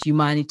talk about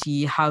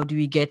humanity. How do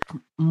we get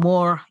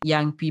more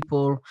young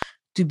people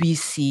to be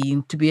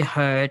seen, to be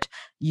heard?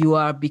 You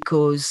are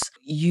because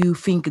you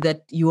think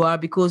that you are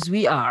because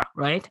we are,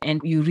 right?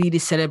 And you're really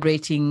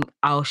celebrating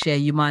our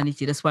shared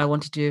humanity. That's why I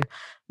wanted to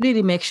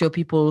really make sure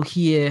people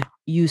hear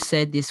you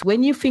said this.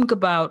 When you think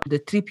about the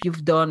trip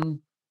you've done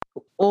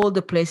all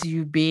the places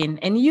you've been.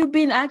 And you've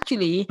been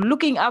actually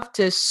looking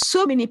after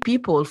so many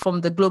people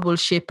from the Global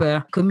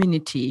Shaper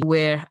community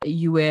where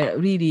you were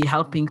really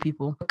helping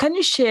people. Can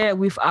you share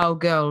with our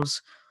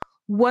girls,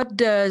 what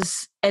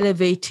does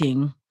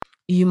elevating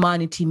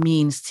humanity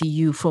means to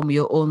you from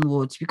your own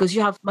words? Because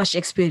you have much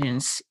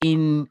experience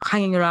in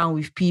hanging around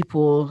with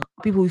people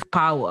with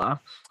power,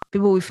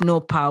 people with no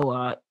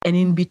power, and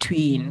in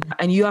between.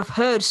 And you have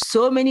heard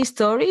so many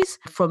stories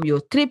from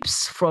your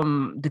trips,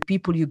 from the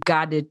people you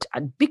gathered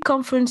at big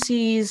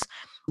conferences.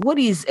 What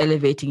is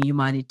elevating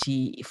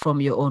humanity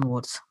from your own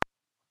words?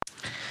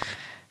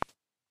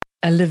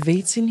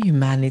 Elevating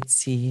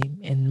humanity,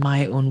 in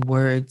my own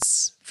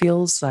words,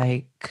 feels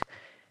like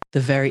the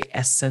very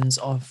essence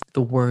of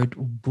the word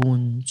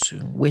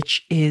Ubuntu,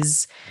 which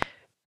is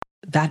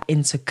that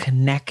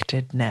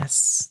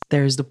interconnectedness.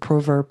 There's the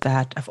proverb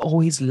that I've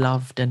always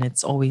loved, and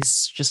it's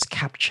always just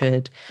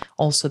captured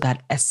also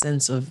that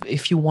essence of,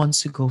 if you want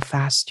to go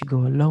fast, you go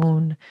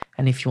alone.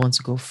 And if you want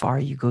to go far,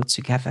 you go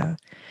together.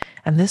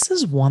 And this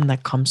is one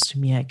that comes to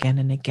me again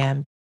and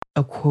again,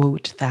 a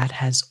quote that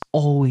has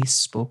always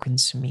spoken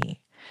to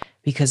me,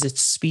 because it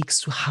speaks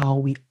to how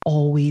we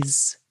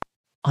always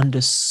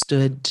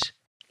understood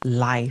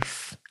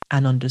life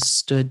and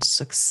understood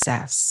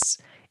success.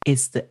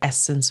 Is the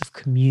essence of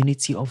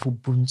community, of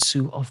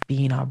Ubuntu, of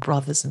being our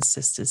brothers and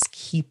sisters'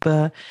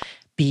 keeper,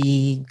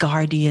 be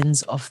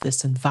guardians of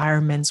this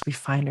environment we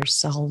find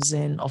ourselves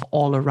in, of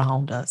all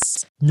around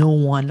us. No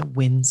one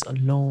wins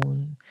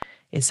alone,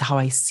 is how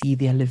I see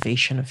the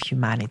elevation of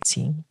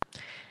humanity.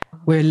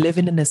 We're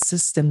living in a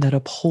system that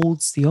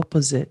upholds the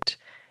opposite.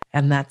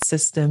 And that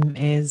system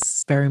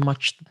is very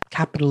much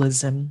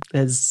capitalism.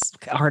 There's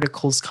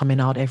articles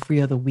coming out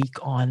every other week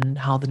on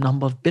how the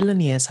number of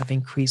billionaires have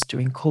increased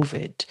during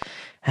COVID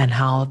and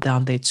how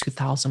down there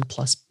 2,000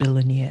 plus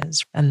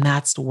billionaires. And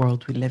that's the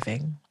world we live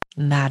in.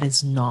 And that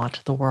is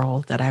not the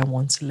world that I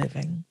want to live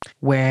in,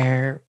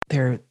 where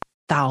there are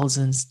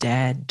thousands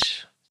dead.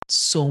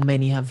 So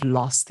many have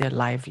lost their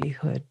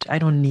livelihood. I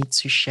don't need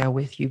to share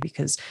with you,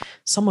 because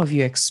some of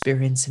you are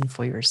experiencing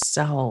for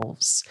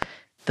yourselves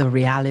the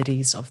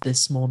realities of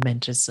this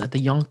moment. Is the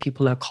young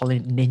people are calling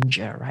it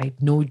ninja, right?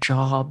 No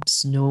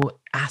jobs, no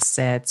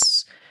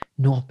assets,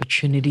 no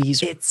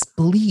opportunities. It's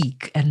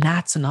bleak. And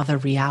that's another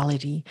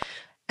reality.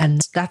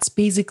 And that's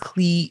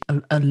basically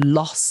a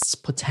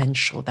lost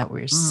potential that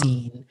we're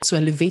seeing. So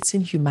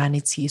elevating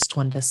humanity is to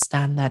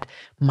understand that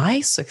my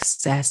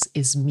success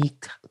is me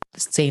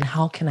saying,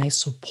 how can I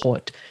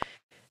support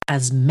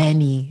as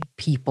many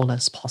people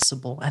as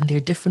possible? And there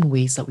are different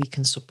ways that we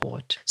can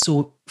support.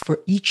 So for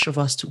each of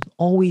us to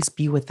always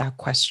be with that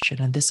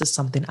question, and this is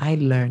something I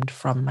learned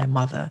from my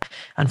mother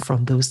and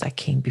from those that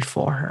came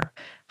before her,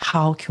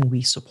 how can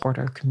we support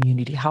our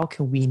community? How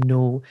can we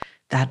know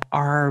that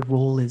our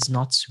role is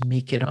not to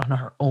make it on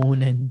our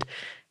own, and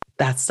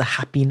that's the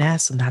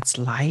happiness and that's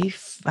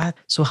life?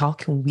 So how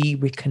can we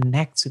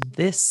reconnect to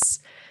this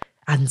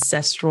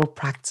ancestral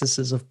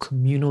practices of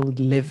communal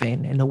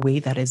living in a way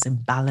that is in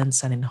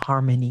balance and in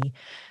harmony?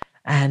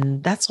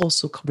 And that's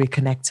also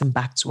reconnecting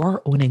back to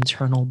our own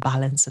internal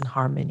balance and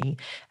harmony,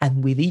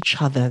 and with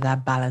each other,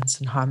 that balance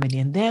and harmony.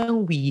 And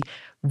then we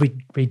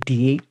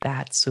radiate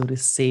that, so to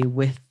say,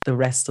 with the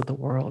rest of the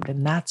world.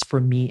 And that's, for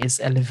me, is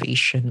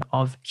elevation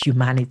of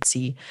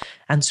humanity.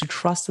 And to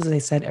trust, as I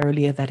said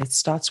earlier, that it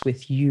starts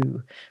with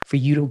you, for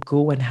you to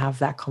go and have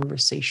that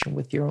conversation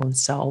with your own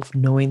self,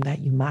 knowing that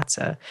you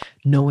matter,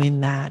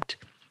 knowing that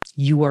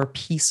you are a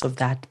piece of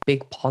that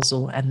big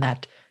puzzle, and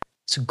that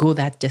to go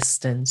that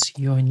distance,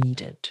 you're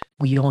needed.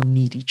 We all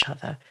need each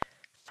other.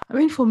 I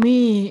mean, for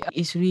me,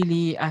 it's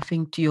really, I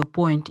think to your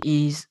point,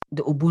 is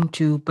the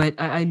Ubuntu, but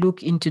I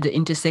look into the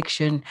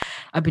intersection.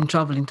 I've been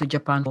traveling to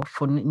Japan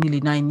for nearly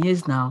 9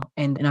 years now,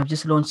 and I've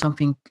just launched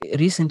something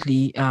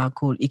recently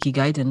called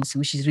Ikigaidance,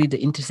 which is really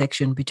the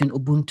intersection between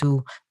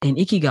Ubuntu and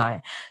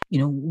Ikigai. You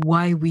know,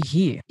 why we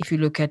here. If you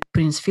look at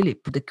Prince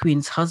Philip, the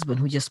Queen's husband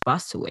who just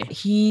passed away,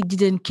 he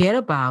didn't care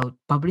about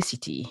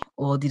publicity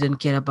or didn't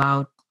care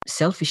about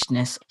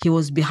selfishness. He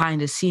was behind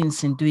the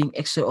scenes and doing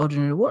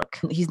extraordinary work.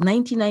 He's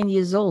 99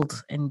 years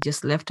old and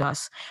just left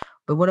us.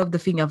 But one of the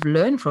things I've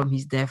learned from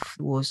his death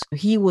was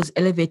he was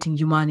elevating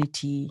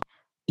humanity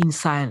in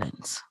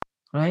silence,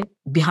 right?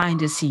 Behind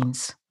the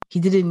scenes.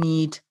 He didn't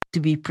need to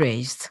be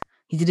praised.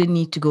 He didn't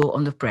need to go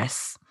on the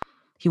press.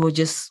 He was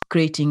just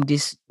creating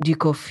this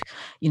Duke of,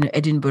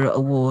 Edinburgh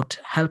Award,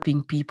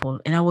 helping people.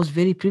 And I was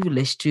very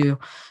privileged to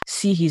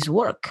see his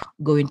work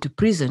go into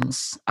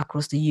prisons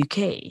across the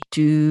UK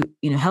to,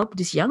 help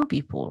these young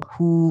people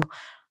who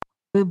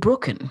were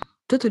broken,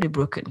 totally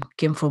broken,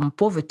 came from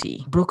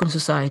poverty, broken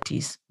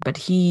societies. But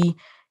he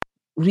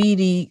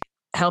really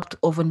helped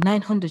over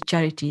 900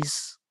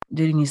 charities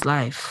during his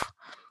life.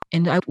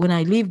 And when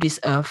I leave this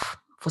earth,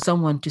 for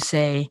someone to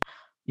say,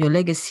 your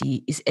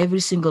legacy is every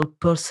single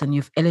person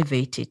you've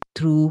elevated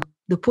through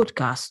the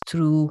podcast,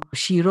 through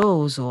She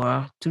Rose,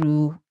 or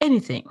through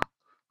anything,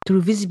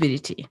 through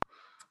visibility.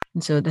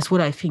 And so that's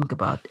what I think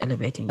about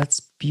elevating. That's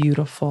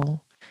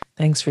beautiful.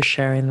 Thanks for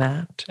sharing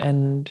that.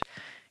 And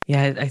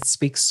yeah, it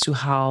speaks to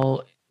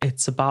how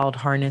It's about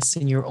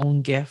harnessing your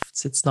own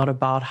gifts. It's not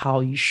about how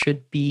you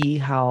should be,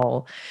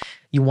 how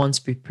you want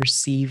to be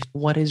perceived.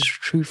 What is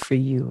true for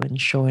you and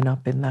showing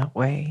up in that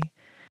way.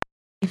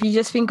 If you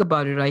just think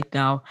about it right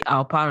now,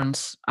 our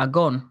parents are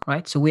gone,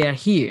 right? So we are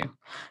here.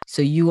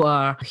 So you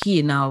are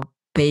here now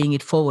paying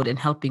it forward and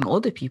helping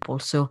other people.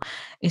 So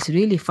it's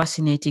really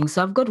fascinating.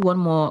 So I've got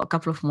a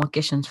couple of more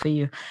questions for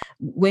you.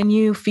 When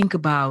you think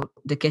about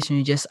the question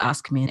you just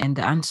asked me and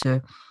the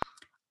answer,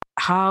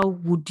 how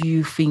would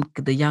you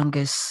think the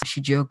youngest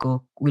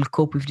Chidiogo will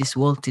cope with this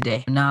world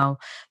today? Now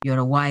you're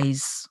a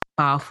wise,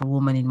 powerful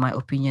woman, in my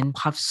opinion,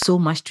 have so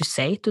much to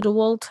say to the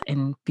world,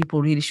 and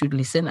people really should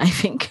listen, I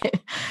think.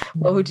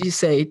 What would you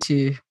say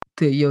to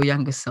your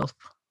younger self?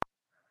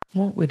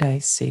 What would I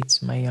say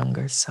to my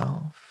younger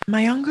self?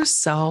 My younger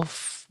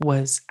self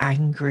was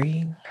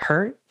angry,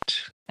 hurt,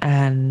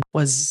 and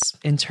was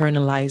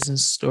internalizing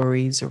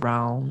stories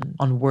around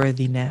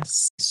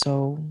unworthiness.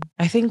 So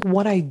I think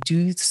what I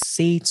do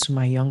say to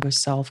my younger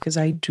self, because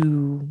I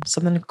do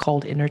something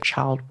called inner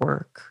child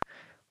work,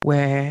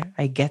 where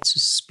I get to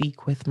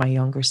speak with my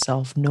younger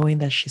self, knowing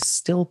that she's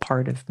still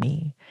part of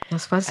me.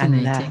 That's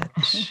fascinating. And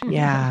that,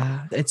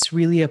 yeah, it's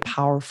really a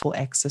powerful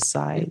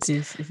exercise.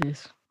 It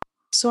is.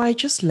 So I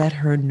just let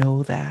her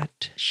know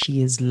that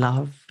she is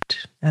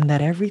loved and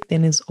that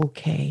everything is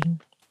okay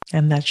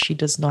and that she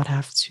does not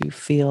have to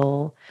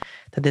feel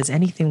that there's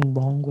anything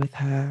wrong with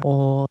her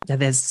or that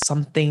there's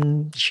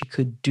something she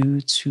could do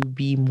to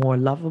be more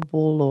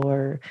lovable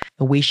or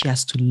the way she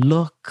has to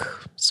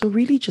look. So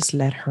really just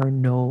let her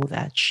know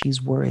that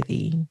she's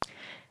worthy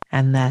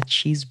and that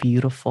she's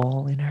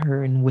beautiful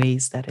in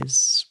ways that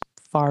is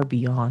far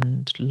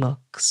beyond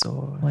looks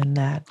or when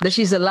that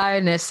she's a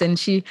lioness and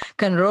she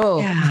can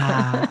roar.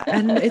 Yeah,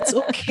 and it's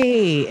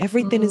okay.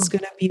 Everything is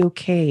going to be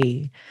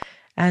okay.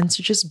 And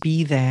to just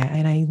be there.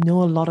 And I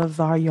know a lot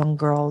of our young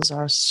girls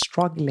are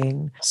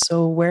struggling.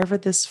 So wherever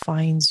this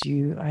finds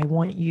you, I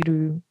want you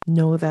to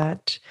know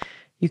that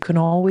you can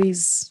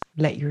always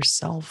let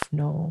yourself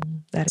know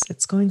that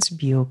it's going to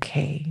be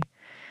okay.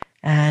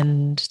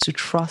 And to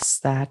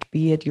trust that,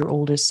 be it your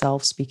older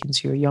self speaking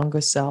to your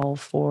younger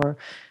self, or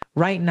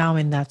right now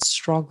in that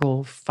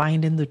struggle,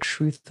 finding the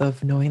truth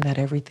of knowing that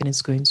everything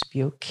is going to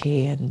be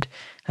okay and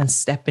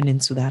stepping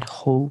into that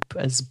hope,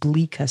 as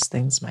bleak as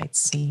things might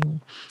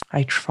seem.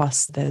 I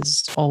trust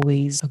there's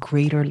always a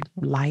greater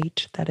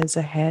light that is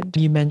ahead.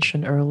 You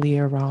mentioned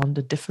earlier around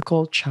a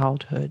difficult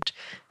childhood,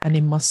 and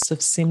it must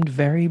have seemed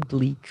very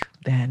bleak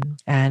then.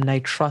 And I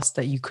trust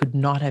that you could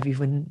not have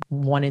even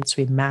wanted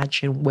to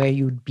imagine where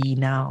you'd be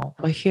now.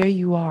 But here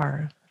you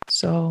are.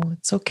 So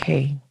it's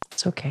okay.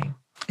 It's okay.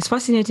 It's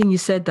fascinating you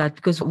said that,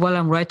 because while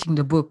I'm writing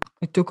the book,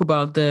 I talk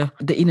about the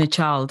inner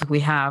child we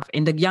have,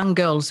 and the young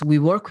girls we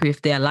work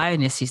with. They are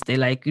lionesses.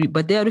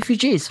 But they are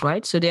refugees,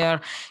 right? So they are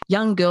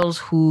young girls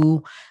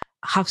who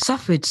have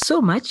suffered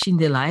so much in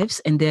their lives,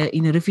 and they're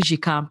in a refugee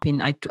camp.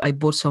 I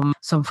brought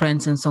some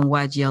friends and some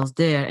white girls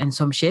there, and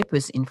some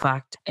shapers, in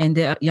fact. And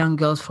there are young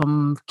girls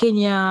from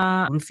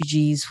Kenya,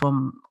 refugees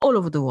from all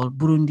over the world: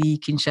 Burundi,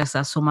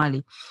 Kinshasa,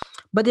 Somali.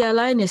 But they are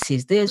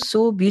lionesses. They are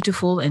so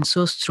beautiful and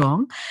so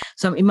strong.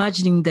 So I'm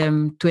imagining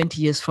them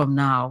 20 years from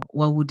now.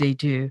 What would they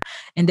do?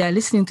 And they are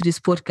listening to this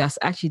podcast.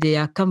 Actually, they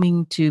are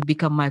coming to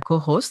become my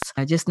co-hosts.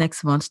 Just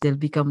next month, they'll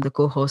become the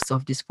co-hosts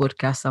of this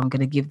podcast. I'm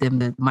going to give them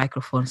the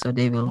microphone so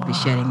they will be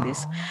sharing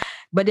this.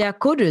 But they are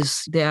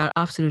coders. They are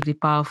absolutely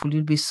powerful.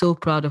 You'll be so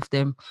proud of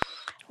them.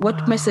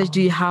 What message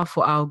do you have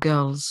for our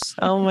girls?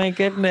 Oh my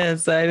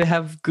goodness, I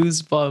have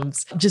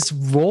goosebumps. Just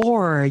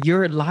roar,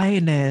 you're a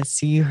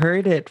lioness. You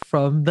heard it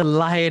from the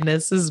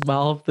lioness's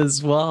mouth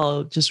as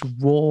well. Just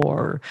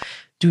roar.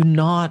 Do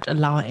not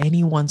allow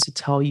anyone to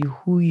tell you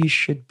who you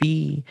should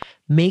be.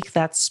 Make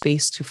that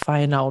space to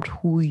find out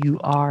who you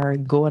are.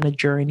 Go on a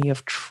journey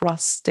of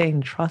trust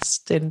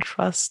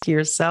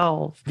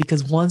yourself.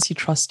 Because once you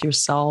trust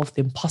yourself,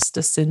 the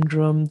imposter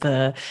syndrome,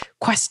 the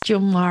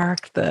question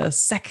mark, the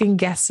second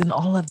guessing,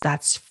 all of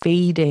that's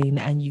fading.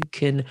 And you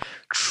can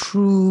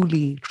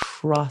truly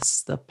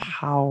trust the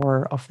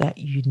power of that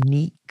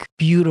unique,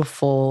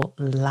 beautiful,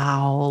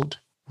 loud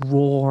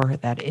roar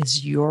that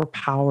is your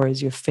power,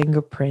 is your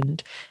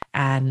fingerprint,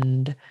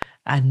 and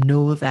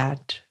know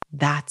that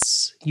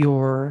that's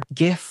your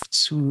gift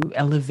to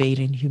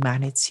elevating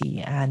humanity.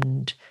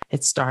 And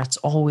it starts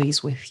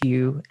always with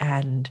you,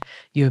 and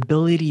your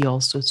ability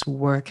also to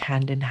work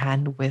hand in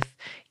hand with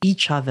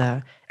each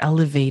other,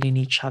 elevating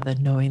each other,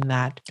 knowing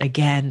that,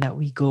 again, that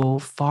we go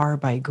far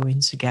by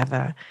going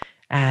together.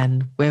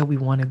 And where we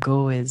want to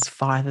go is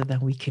farther than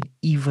we can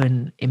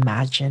even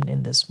imagine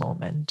in this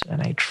moment.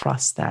 And I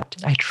trust that.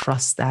 I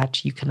trust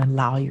that you can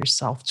allow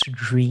yourself to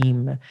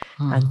dream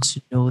and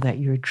to know that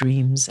your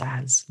dreams,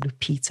 as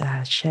Lupita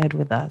has shared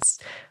with us,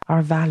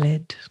 are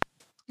valid.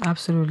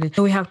 Absolutely.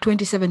 We have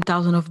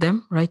 27,000 of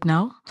them right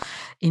now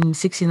in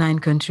 69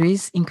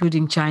 countries,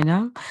 including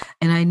China.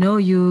 And I know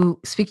you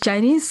speak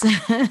Chinese.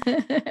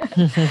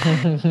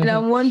 And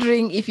I'm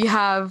wondering if you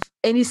have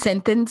any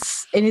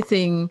sentence,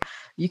 anything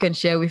you can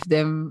share with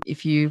them,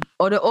 if you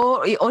or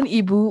on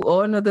Ibu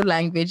or another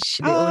language,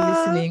 they're all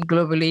listening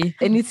globally.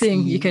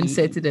 Anything you can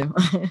say to them.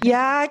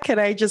 Yeah, can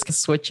I just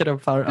switch it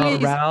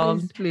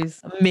around?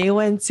 Please. 没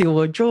问题，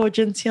我就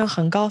今天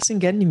很高兴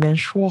跟你们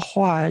说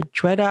话，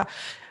觉得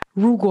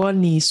如果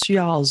你需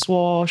要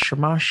做什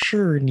么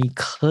事，你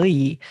可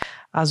以。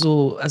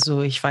Also,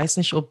 ich weiß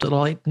nicht, ob die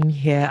Leute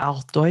hier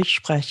auch Deutsch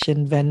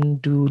sprechen.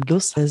 Wenn du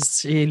Lust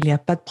hast, il n'y a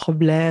pas de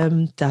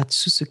problème. T'as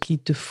tout ce qu'il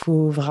te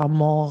faut,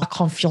 vraiment.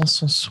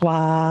 Confiance en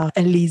soi.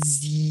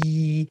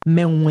 Allez-y.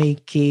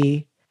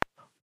 Menweke.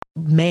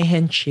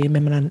 Mehenche.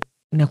 Memna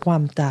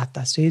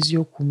nekwamtata.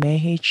 Sezio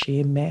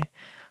kumeheche me.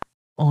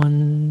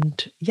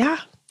 Und ja,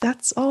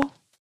 that's all.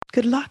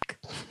 Good luck.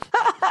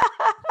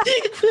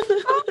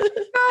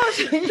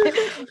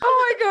 Oh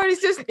my god,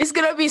 it's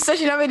gonna be such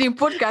an amazing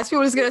podcast.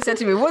 People is gonna say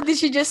to me, what did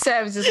she just say?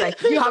 I was just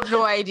like, you have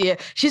no idea.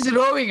 She's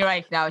rowing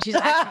right now. She's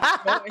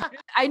actually rowing.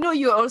 I know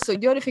you also,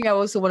 the other thing I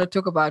also want to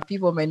talk about,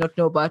 people may not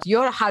know about,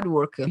 you're a hard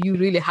worker. You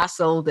really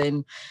hustled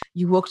and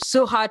you worked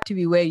so hard to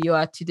be where you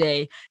are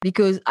today,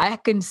 because I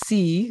can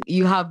see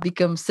you have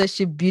become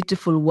such a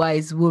beautiful,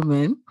 wise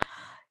woman.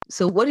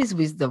 So what is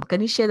wisdom?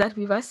 Can you share that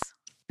with us?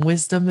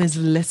 Wisdom is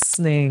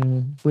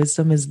listening.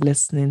 Wisdom is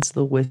listening to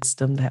the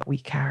wisdom that we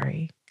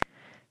carry.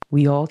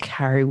 We all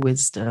carry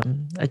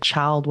wisdom. A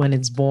child, when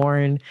it's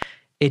born,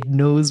 it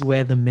knows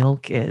where the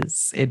milk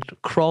is. It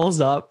crawls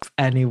up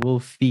and it will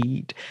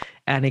feed.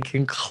 And it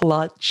can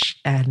clutch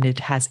and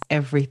it has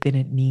everything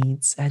it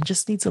needs and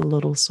just needs a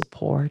little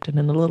support and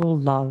a little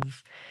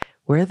love.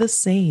 We're the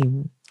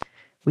same.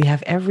 We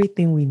have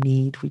everything we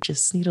need. We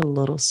just need a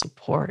little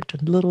support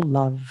and a little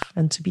love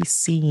and to be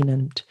seen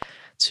and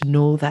to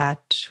know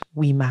that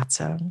we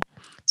matter.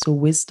 So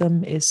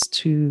wisdom is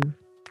to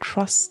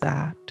trust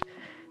that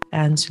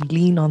and to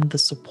lean on the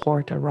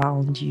support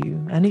around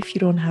you. And if you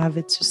don't have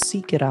it, to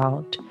seek it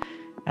out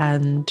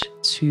and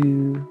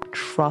to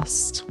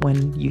trust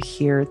when you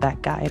hear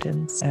that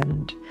guidance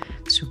and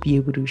to be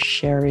able to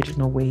share it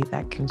in a way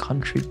that can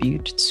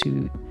contribute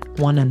to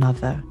one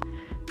another.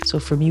 So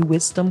for me,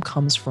 wisdom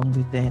comes from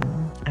within,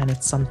 and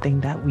it's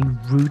something that we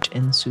root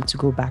into, to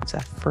go back to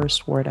that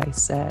first word I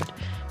said.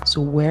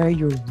 So where are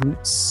your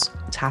roots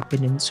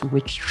tapping into?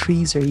 Which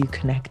trees are you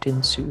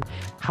connecting to?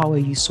 How are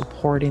you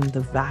supporting the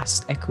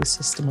vast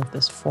ecosystem of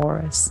this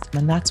forest?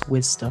 And that's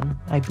wisdom,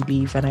 I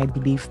believe. And I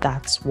believe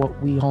that's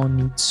what we all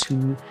need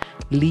to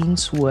lean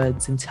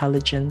towards.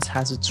 Intelligence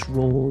has its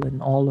role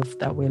in all of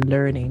that we're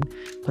learning,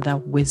 but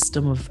that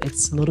wisdom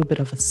it's a little bit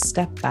of a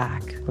step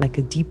back, like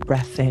a deep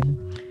breath in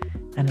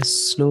and a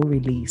slow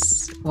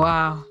release.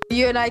 Wow.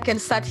 You and I can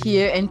sat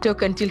here and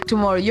talk until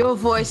tomorrow. Your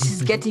voice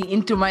is getting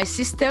into my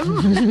system.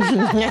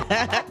 Literally,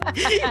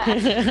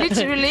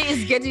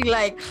 it's getting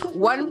like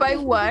one by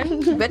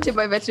one, vertebra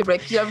by vertebra.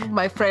 You have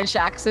my French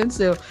accent.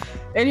 So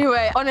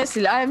anyway,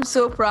 honestly, I am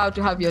so proud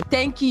to have you.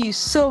 Thank you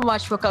so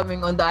much for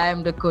coming on the I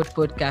Am the Code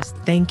podcast.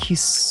 Thank you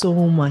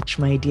so much,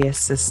 my dear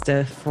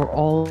sister, for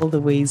all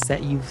the ways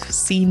that you've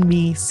seen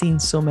me, seen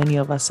so many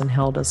of us and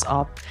held us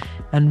up.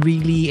 And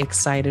really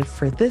excited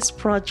for this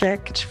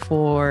project,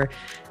 for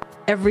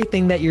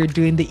everything that you're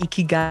doing, the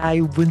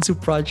Ikigai Ubuntu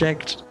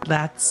project.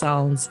 That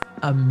sounds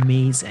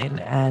amazing.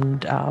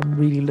 And I'm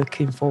really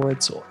looking forward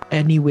to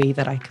any way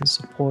that I can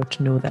support,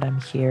 to know that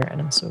I'm here,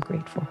 and I'm so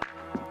grateful.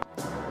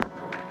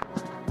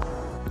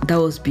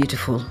 That was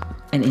beautiful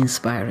and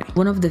inspiring.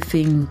 One of the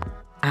things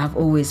I've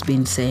always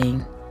been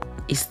saying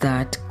is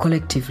that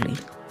collectively,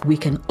 we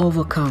can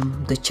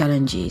overcome the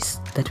challenges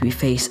that we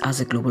face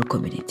as a global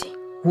community.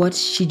 What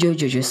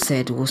Chidiogo just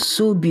said was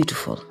so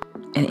beautiful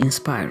and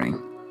inspiring.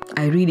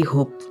 I really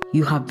hope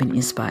you have been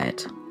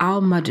inspired.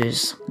 Our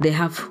mothers, they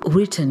have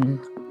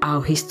written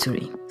our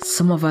history.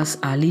 Some of us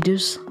are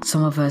leaders,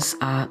 some of us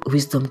are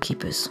wisdom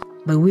keepers.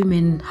 But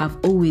women have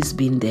always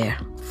been there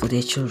for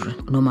their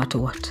children, no matter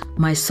what.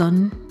 My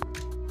son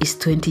is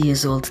 20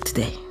 years old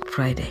today,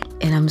 Friday,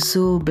 and I'm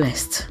so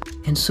blessed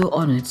and so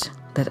honored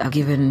that I've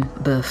given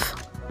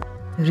birth.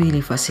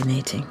 Really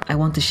fascinating. I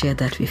want to share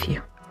that with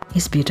you.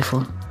 It's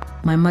beautiful.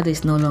 My mother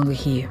is no longer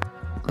here,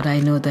 but I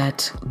know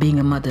that being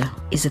a mother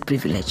is a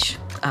privilege,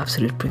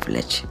 absolute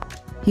privilege.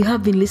 You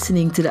have been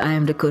listening to the I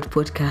Am the Code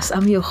podcast.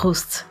 I'm your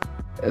host,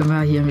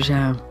 Mariam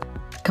Jam.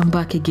 Come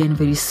back again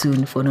very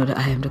soon for another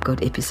I Am the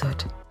Code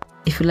episode.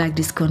 If you like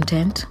this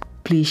content,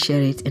 please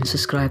share it and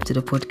subscribe to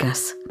the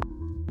podcast.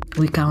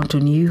 We count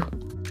on you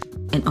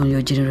and on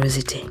your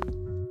generosity.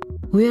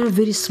 We are a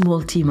very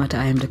small team at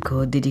I Am the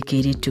Code,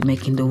 dedicated to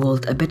making the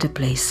world a better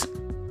place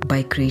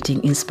by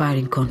creating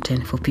inspiring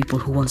content for people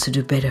who want to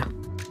do better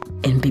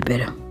and be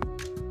better.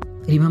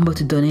 Remember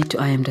to donate to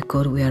I Am the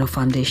Code. We are a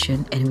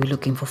foundation and we're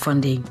looking for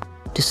funding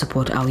to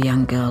support our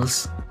young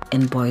girls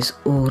and boys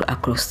all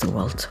across the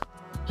world.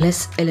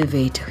 Let's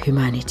elevate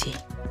humanity,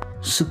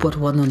 support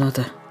one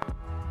another,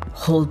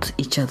 hold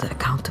each other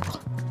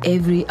accountable.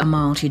 every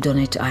amount you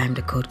donate to I Am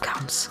the Code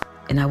counts.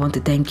 And I want to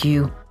thank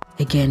you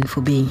again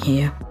for being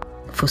here,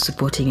 for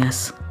supporting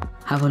us.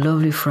 Have a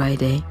lovely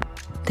Friday.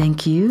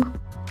 Thank you,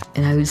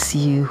 and I will see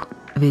you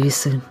very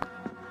soon.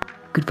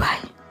 Goodbye.